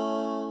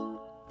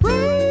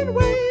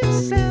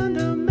 Brainwaves send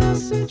a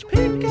message,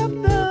 pick up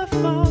the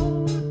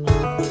phone.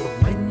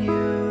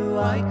 When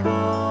I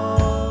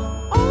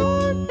call,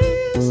 on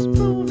is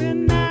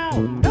moving now,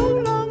 no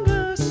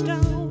longer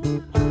stone.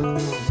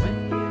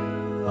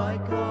 When I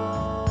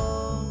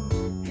call,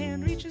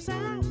 hand reaches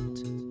out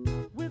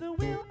with a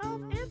will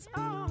of its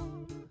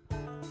own.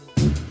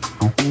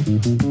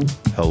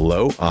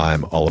 Hello,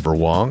 I'm Oliver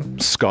Wong,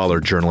 scholar,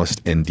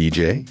 journalist, and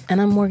DJ.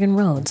 And I'm Morgan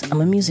Rhodes. I'm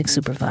a music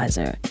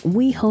supervisor.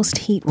 We host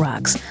Heat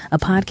Rocks, a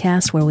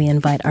podcast where we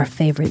invite our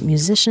favorite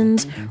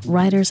musicians,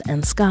 writers,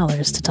 and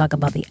scholars to talk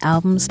about the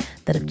albums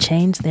that have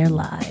changed their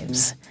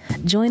lives.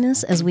 Join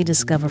us as we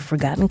discover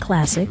forgotten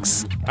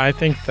classics. I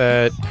think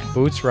that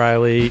Boots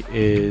Riley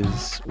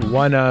is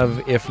one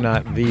of, if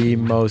not the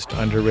most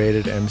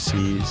underrated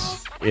MCs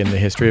in the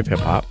history of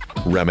hip-hop.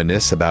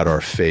 Reminisce about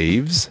our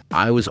faves.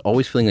 I was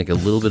always feeling like a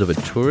little bit of a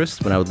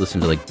tourist when I would listen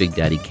to like Big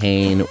Daddy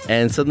Kane.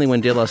 And suddenly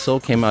when De La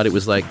Soul came out, it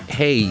was like,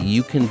 hey,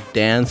 you can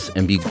dance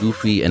and be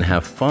goofy and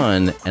have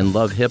fun and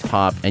love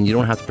hip-hop, and you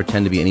don't have to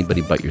pretend to be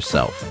anybody but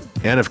yourself.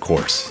 And of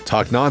course,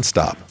 talk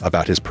nonstop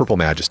about His Purple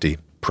Majesty,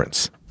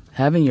 Prince.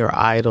 Having your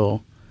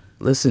idol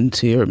listen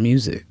to your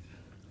music,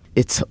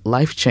 it's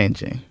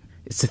life-changing.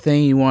 It's the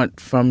thing you want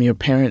from your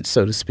parents,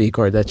 so to speak,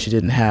 or that you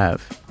didn't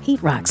have.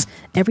 Heat Rocks,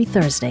 every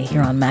Thursday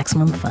here on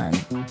Maximum Fun.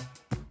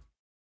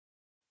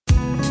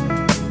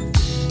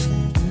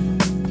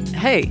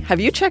 Hey, have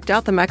you checked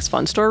out the Max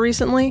Fun Store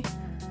recently?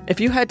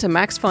 If you head to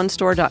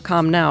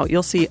maxfunstore.com now,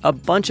 you'll see a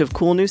bunch of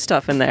cool new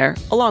stuff in there,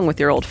 along with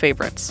your old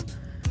favorites.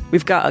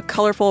 We've got a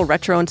colorful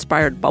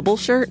retro-inspired bubble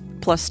shirt,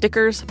 plus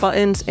stickers,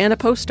 buttons, and a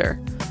poster.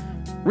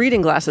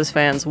 Reading Glasses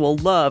fans will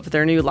love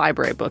their new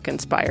library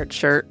book-inspired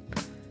shirt.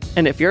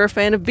 And if you're a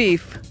fan of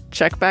beef,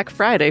 check back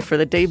Friday for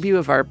the debut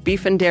of our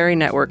Beef and Dairy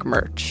Network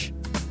merch.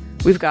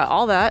 We've got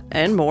all that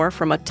and more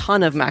from a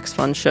ton of Max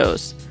Fun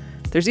shows.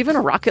 There's even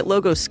a Rocket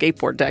logo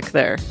skateboard deck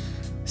there.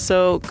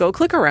 So go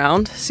click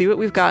around, see what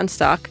we've got in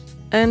stock,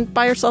 and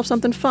buy yourself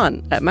something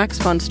fun at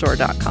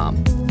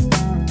maxfunstore.com.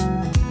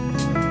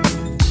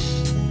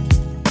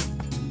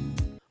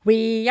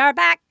 We are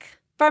back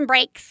from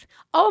breaks.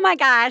 Oh my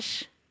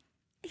gosh.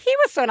 He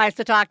was so nice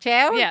to talk to.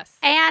 Yes.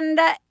 And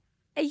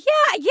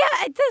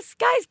this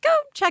guys, go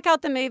check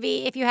out the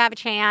movie if you have a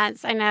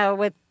chance. I know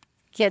with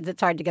kids it's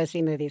hard to go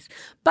see movies,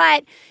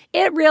 but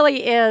it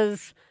really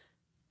is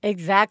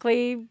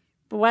exactly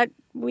what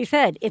we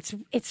said. It's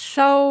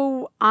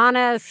so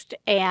honest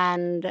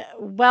and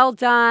well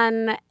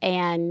done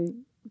and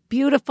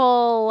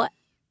beautiful,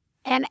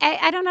 and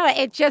I don't know,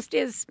 it just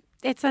is.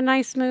 It's a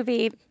nice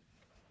movie,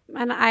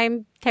 and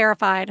I'm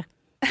terrified.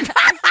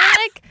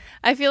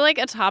 I feel like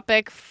a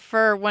topic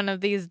for one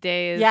of these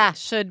days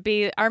should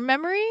be our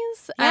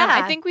memories.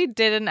 I think we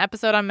did an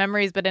episode on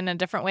memories, but in a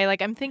different way.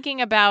 Like, I'm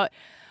thinking about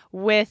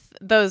with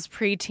those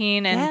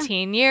preteen and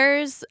teen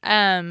years.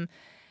 I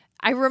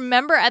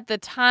remember at the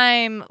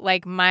time,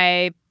 like,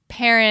 my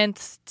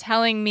parents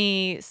telling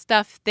me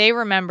stuff they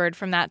remembered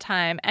from that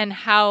time and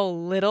how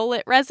little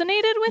it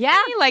resonated with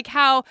me. Like,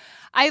 how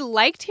I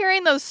liked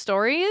hearing those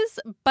stories,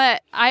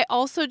 but I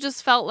also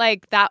just felt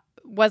like that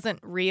wasn't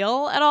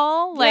real at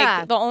all.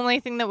 Like, the only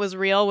thing that was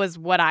real was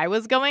what I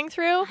was going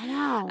through. I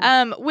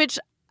know. Which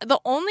the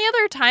only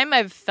other time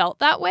I've felt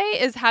that way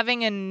is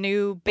having a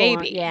new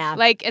baby.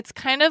 Like, it's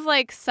kind of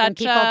like such when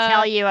people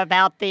tell you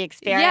about the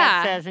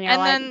experiences, and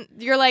then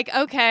you're like,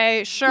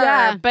 okay,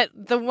 sure, but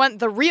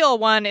the real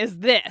one is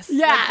this.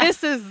 Like,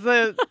 this is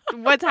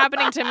what's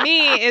happening to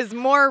me is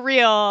more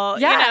real.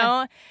 You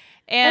know.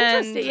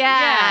 And interesting.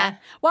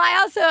 Well,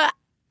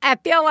 I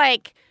feel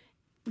like.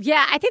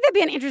 Yeah, I think that'd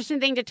be an interesting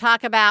thing to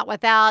talk about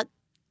without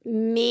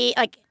me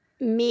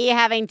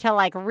having to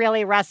like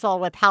really wrestle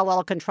with how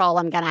little control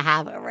I'm going to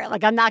have over it.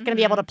 Like, I'm not going to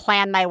be able to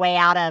plan my way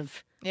out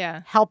of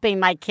helping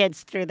my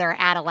kids through their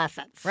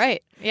adolescence.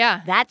 Right.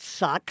 Yeah. That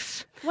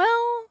sucks.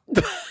 Well,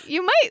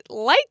 you might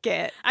like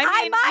it.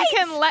 I mean, you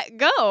can let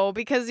go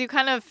because you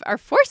kind of are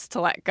forced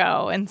to let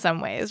go in some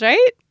ways,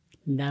 right?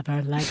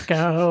 Never let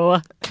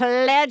go.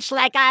 Clench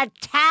like a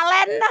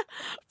talon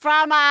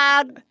from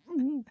a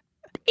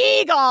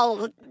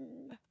eagle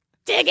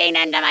digging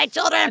into my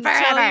children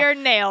forever. Until your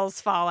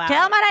nails fall out.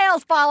 Till my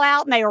nails fall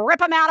out and they rip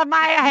them out of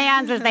my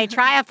hands as they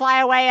try to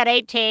fly away at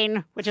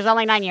 18, which is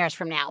only 9 years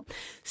from now.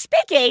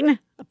 Speaking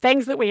of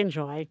things that we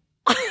enjoy.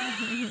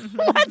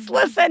 Let's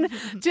listen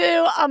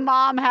to a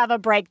mom have a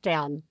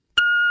breakdown.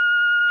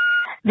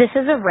 This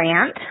is a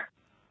rant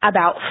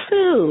about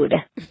food.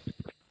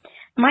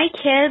 My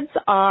kids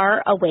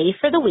are away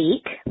for the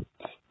week,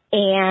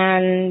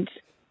 and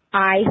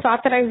I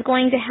thought that I was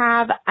going to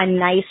have a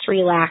nice,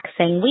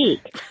 relaxing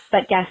week.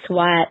 But guess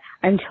what?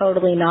 I'm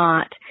totally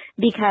not,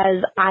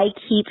 because I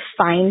keep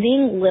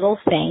finding little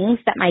things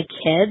that my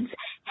kids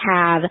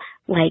have,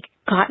 like,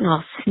 gotten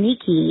all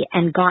sneaky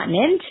and gotten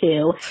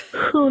into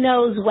who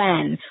knows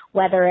when,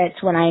 whether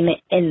it's when I'm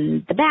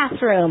in the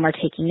bathroom or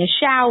taking a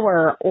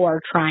shower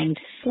or trying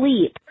to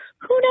sleep.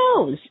 Who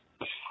knows?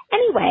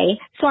 Anyway,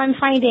 so I'm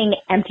finding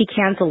empty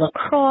cans of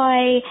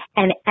LaCroix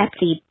and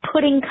empty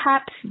pudding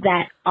cups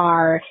that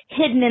are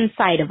hidden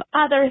inside of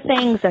other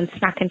things and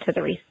snuck into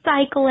the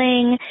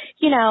recycling,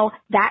 you know,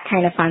 that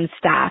kind of fun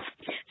stuff.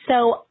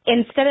 So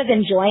instead of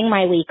enjoying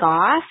my week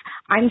off,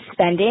 I'm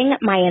spending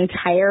my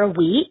entire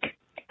week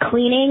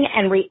cleaning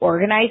and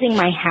reorganizing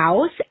my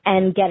house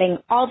and getting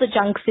all the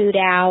junk food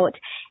out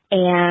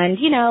and,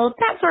 you know,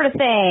 that sort of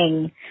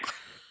thing.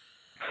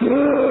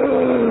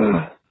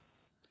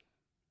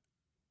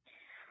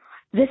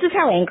 This is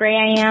how angry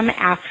I am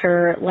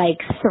after, like,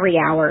 3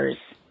 hours,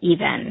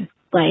 even.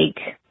 Like,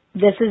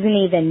 this isn't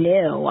even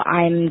new.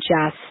 I'm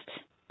just...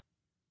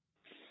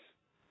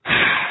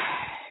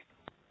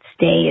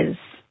 days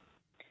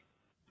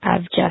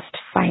of just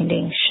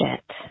finding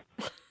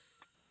shit.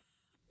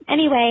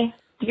 Anyway,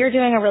 you're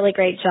doing a really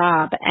great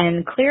job,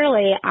 and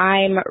clearly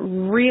I'm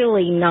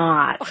really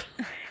not.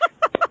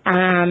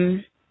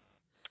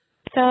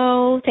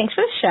 So, thanks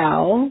for the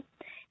show.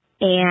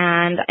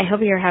 And I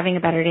hope you're having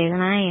a better day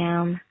than I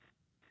am.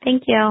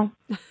 Thank you.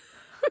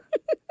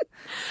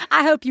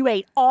 I hope you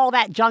ate all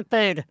that junk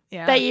food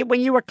that when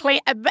you were clean.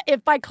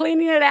 If by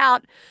cleaning it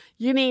out,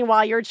 you mean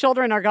while your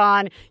children are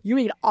gone, you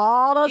eat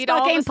all those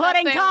fucking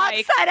pudding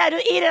cups and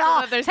eat it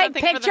all. Take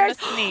pictures.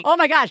 Oh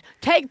my gosh.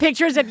 Take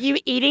pictures of you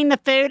eating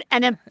the food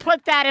and then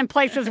put that in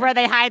places where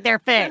they hide their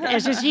food.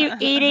 It's just you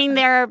eating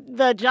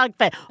the junk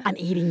food. I'm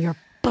eating your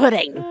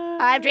pudding.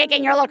 I'm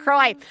drinking your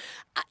LaCroix.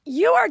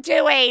 You are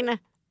doing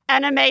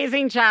an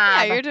amazing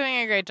job. Yeah, you're doing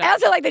a great job. I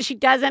also like that she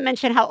doesn't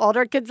mention how old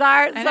her kids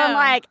are. So I'm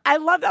like,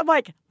 I'm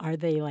like, are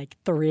they like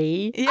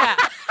 3? Yeah.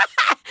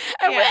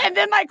 And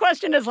then my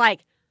question is like,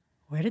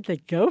 where did they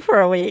go for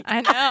a week? I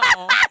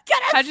know.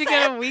 How'd you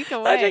get a week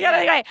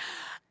away?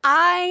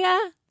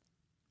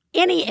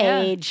 Any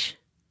age,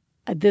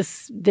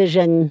 this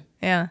vision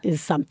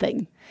is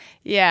something.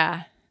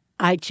 Yeah.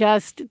 I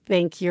just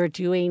think you're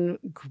doing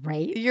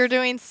great. You're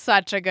doing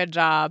such a good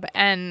job.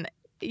 And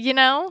you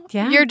know,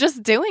 you're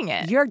just doing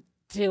it. You're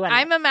doing it.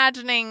 I'm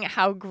imagining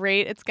how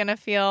great it's going to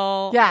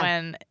feel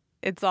when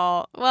it's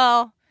all,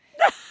 well,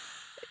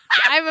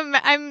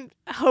 I'm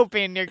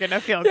hoping you're going to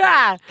feel great.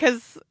 Yeah.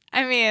 Because,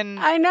 I mean,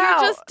 I know. You're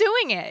just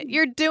doing it.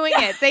 You're doing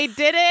it. They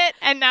did it,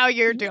 and now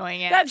you're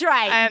doing it. That's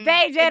right. And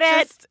they did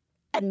it,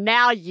 and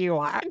now you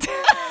are.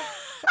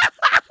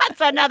 That's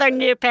another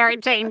new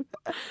parenting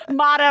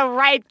motto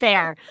right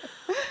there.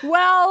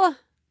 Well,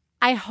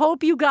 I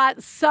hope you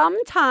got some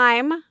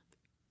time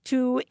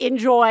to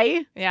enjoy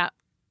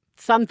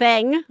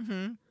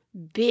something,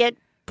 be it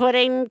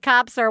pudding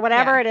cups or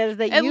whatever it is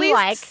that you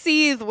like. At least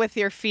seethe with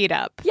your feet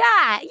up.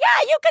 Yeah,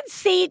 you can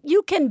seethe.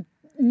 You can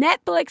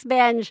Netflix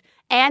binge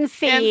and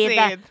seethe.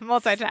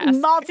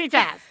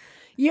 Multitask.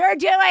 You're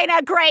doing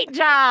a great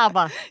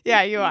job.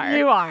 Yeah, you are.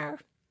 You are.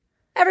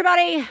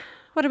 Everybody,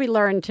 what did we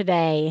learn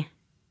today?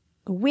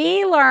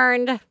 We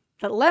learned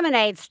that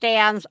lemonade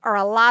stands are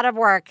a lot of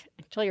work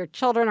until your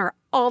children are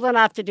old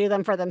enough to do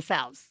them for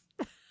themselves.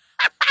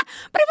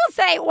 But I will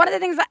say, one of the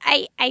things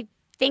I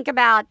think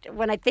about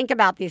when I think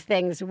about these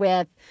things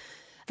with,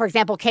 for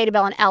example, Katie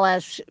Bell and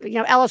Ellis, you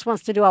know, Ellis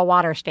wants to do a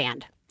water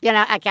stand, you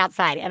know, like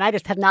outside. And I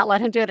just have not let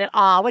him do it at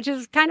all, which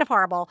is kind of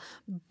horrible.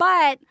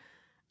 But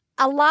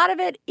a lot of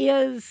it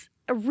is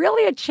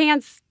really a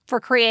chance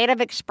for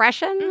creative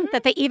expression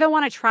that they even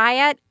want to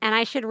try it. And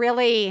I should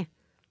really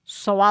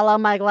swallow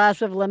my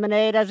glass of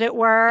lemonade, as it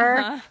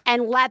were,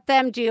 and let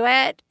them do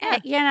it,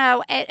 you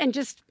know, and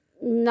just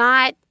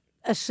not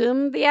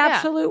assume the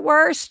absolute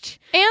worst.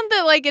 And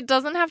that, like, it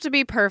doesn't have to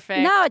be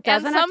perfect. No, it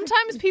doesn't. And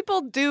sometimes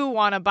people do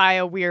want to buy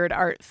a weird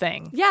art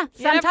thing. Yeah,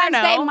 sometimes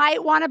they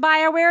might want to buy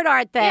a weird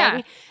art thing.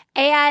 Yeah.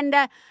 And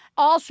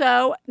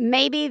also,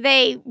 maybe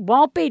they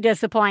won't be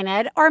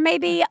disappointed, or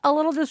maybe a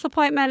little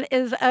disappointment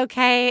is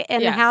okay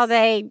in how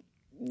they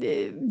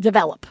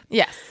develop.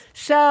 Yes.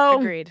 So,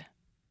 agreed.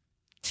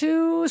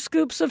 2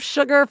 scoops of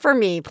sugar for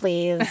me,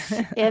 please,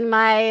 in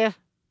my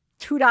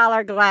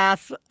 $2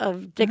 glass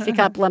of Dixie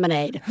Cup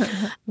lemonade.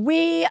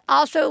 We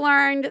also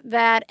learned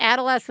that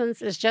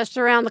adolescence is just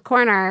around the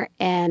corner,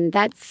 and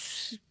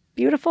that's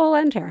beautiful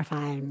and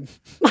terrifying.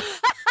 Oh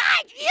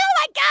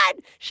my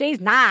God, she's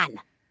 9.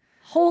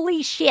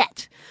 Holy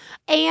shit.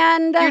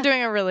 And you're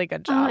doing a really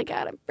good job. Oh my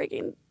God, I'm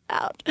freaking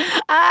out.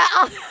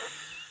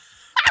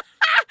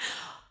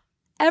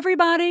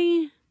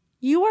 Everybody,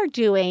 you are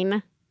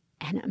doing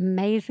an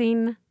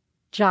amazing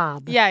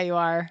job. Yeah, you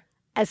are.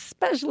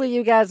 Especially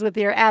you guys with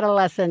your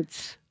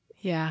adolescents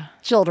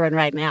children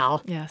right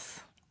now.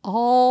 Yes.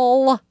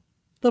 All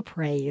the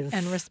praise.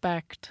 And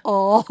respect.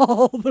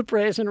 All the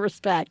praise and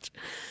respect.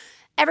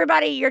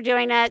 Everybody, you're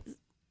doing it.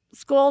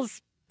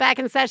 School's back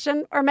in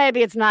session, or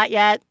maybe it's not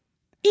yet.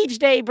 Each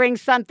day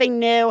brings something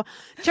new.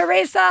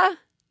 Teresa,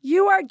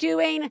 you are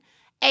doing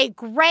a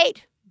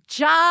great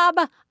job.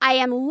 I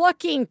am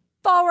looking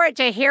forward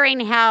to hearing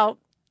how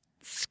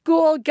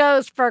school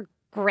goes for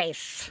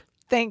Grace.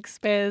 Thanks,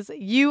 Biz.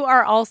 You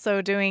are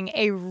also doing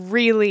a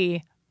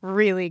really,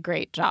 really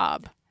great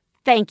job.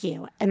 Thank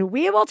you. And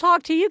we will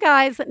talk to you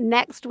guys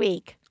next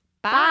week.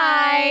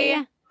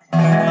 Bye.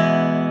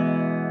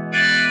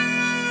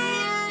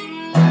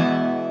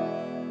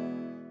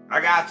 I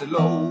got to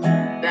low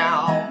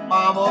down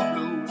mama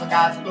blues. I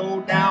got to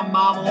low down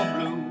mama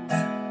blues.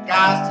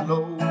 Got to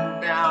low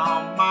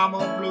down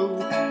mama blues.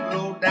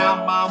 Low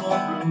down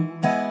mama blues.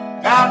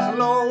 Got to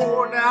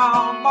low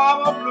down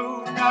mama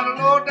blues. Got to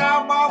low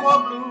down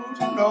mama blues.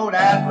 You know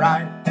that's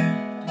right.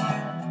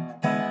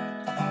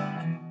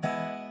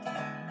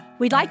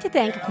 We'd like to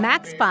thank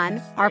Max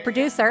Fun, our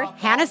producer,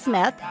 Hannah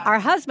Smith,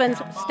 our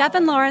husbands,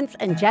 Stephen Lawrence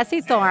and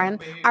Jesse Thorne,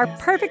 our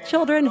perfect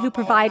children who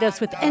provide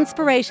us with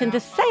inspiration to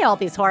say all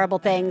these horrible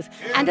things,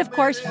 and of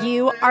course,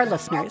 you, our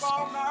listeners.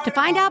 To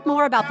find out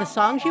more about the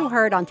songs you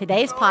heard on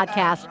today's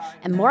podcast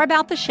and more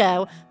about the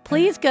show,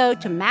 please go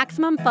to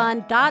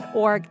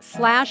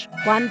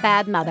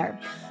MaximumFun.org/OneBadMother.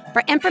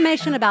 For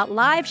information about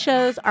live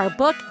shows, our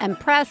book, and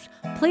press,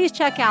 please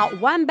check out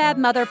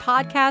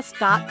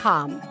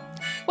OneBadMotherPodcast.com.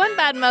 One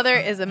Bad Mother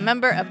is a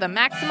member of the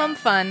Maximum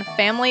Fun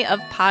family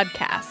of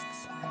podcasts.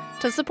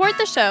 To support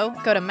the show,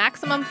 go to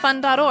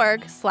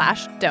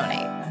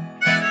MaximumFun.org/donate.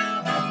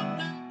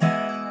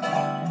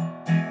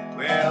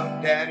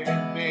 Well, Daddy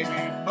and baby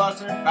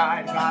fussing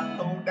fight, got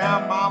low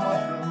down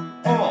mama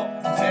blue. Oh,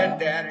 said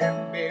Daddy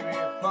and baby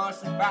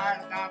fussing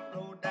fight, got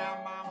low down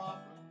mama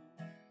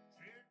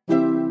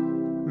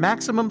blue.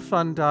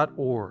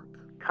 MaximumFun.org.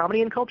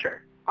 Comedy and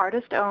culture.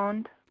 Artist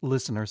owned.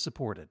 Listener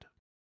supported.